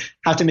book, you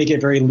have to make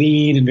it very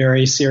lean and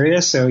very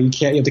serious. So you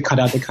have to cut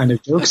out the kind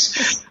of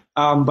jokes.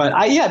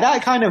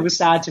 That kind of was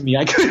sad to me.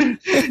 I couldn't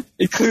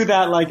include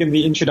that like in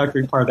the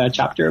introductory part of that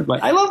chapter,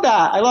 but I love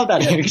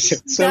that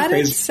anecdote. So that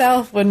crazy.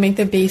 Itself would make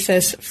the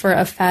basis for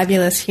a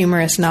fabulous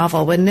humorous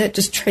novel, wouldn't it?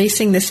 Just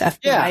tracing this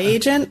FBI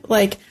agent,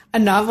 like a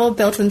novel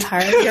built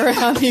entirely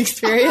around the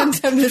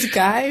experience of this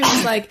guy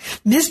who's like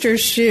Mr.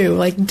 Xu,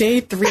 like day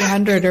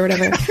 300 or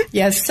whatever.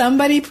 Yes,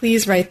 somebody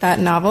please write that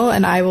novel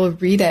and I will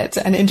read it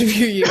and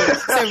interview you.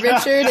 So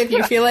Richard, if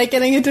you feel like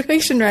getting into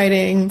fiction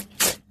writing,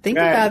 think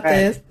about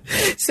this.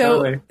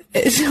 So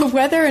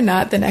whether or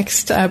not the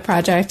next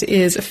project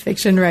is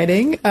fiction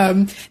writing,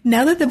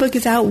 now that the book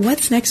is out,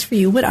 what's next for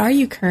you? What are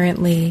you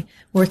currently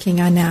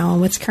working on now,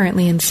 and what's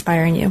currently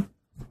inspiring you?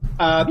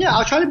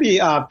 I'll try to be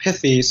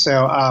pithy.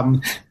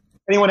 So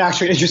anyone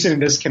actually interested in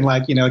this can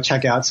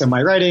check out some of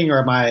my writing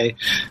or my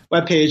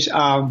webpage.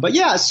 But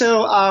yeah,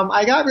 so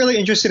I got really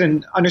interested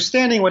in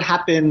understanding what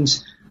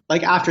happened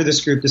after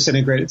this group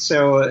disintegrated.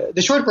 So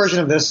the short version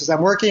of this is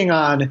I'm working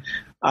on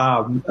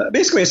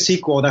basically a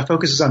sequel that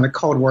focuses on the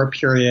Cold War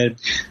period,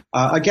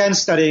 again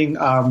studying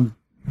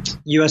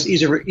U.S.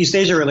 East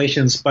Asia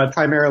relations, but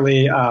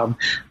primarily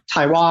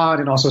Taiwan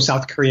and also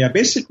South Korea.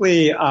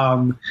 Basically,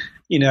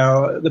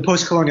 the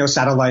post-colonial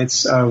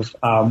satellites of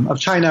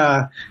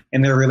China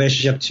and their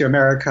relationship to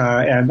America.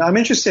 And I'm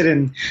interested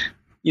in,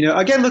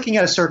 again, looking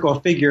at a circle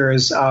of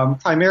figures,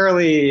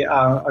 primarily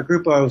a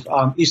group of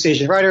East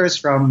Asian writers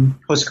from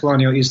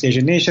post-colonial East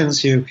Asian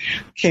nations who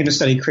came to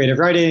study creative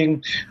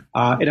writing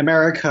in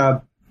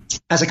America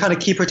as a kind of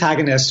key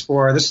protagonist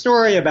for the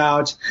story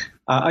about,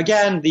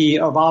 again, the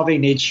evolving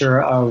nature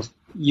of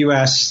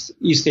U.S.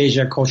 East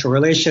Asia cultural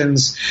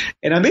relations.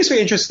 And I'm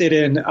basically interested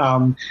in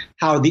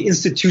how the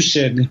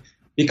institution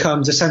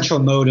becomes a central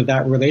mode of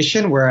that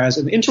relation, whereas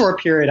in the interwar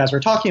period, as we're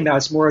talking about,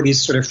 it's more of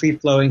these sort of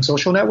free-flowing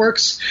social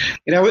networks.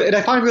 And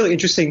I find really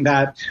interesting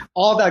that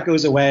all of that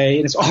goes away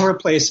and it's all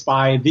replaced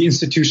by the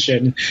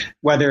institution,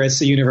 whether it's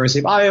the University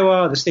of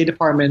Iowa, the State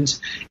Department.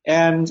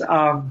 And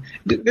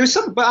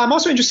but I'm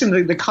also interested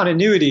in the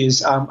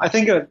continuities. I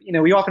think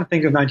we often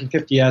think of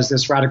 1950 as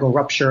this radical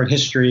rupture in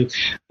history,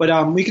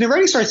 but we can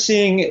already start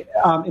seeing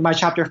in my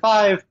chapter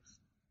 5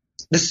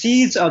 the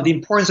seeds of the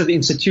importance of the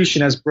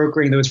institution as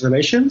brokering those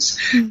relations.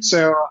 Mm-hmm.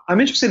 So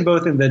I'm interested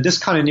both in the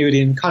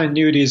discontinuity and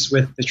continuities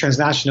with the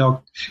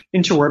transnational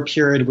interwar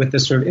period, with the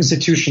sort of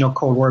institutional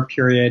Cold War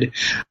period.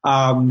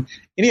 And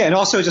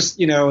also just,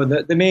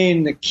 the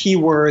main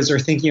keywords are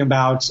thinking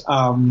about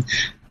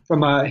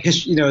from a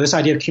history, this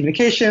idea of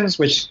communications,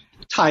 which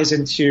ties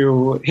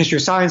into history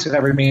of science,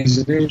 that remains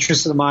an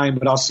interest of mine,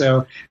 but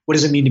also what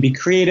does it mean to be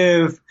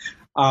creative?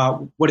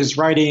 What is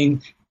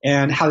writing?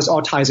 And how this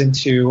all ties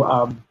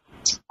into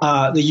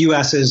the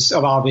U.S.'s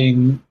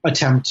evolving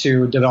attempt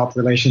to develop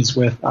relations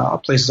with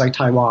places like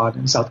Taiwan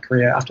and South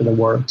Korea after the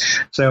war.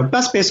 So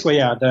that's basically,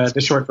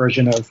 the short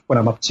version of what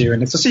I'm up to.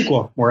 And it's a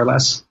sequel, more or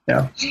less.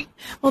 Yeah.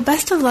 Well,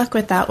 best of luck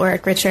with that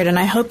work, Richard. And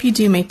I hope you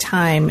do make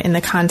time in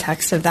the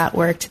context of that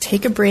work to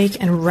take a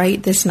break and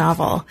write this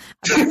novel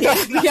about the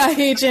FBI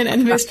agent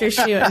and Mr.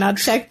 Shu. And I'll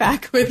check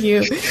back with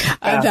you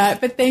on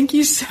that. But thank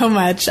you so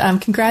much.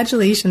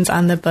 Congratulations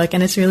on the book.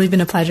 And it's really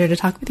been a pleasure to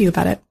talk with you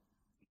about it.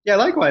 Yeah,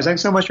 likewise.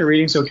 Thanks so much for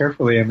reading so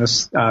carefully in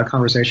this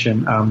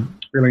conversation.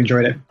 Really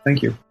enjoyed it.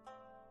 Thank you.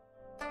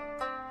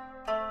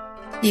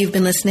 You've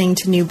been listening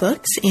to New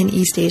Books in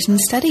East Asian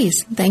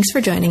Studies. Thanks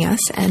for joining us,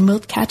 and we'll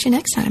catch you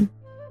next time.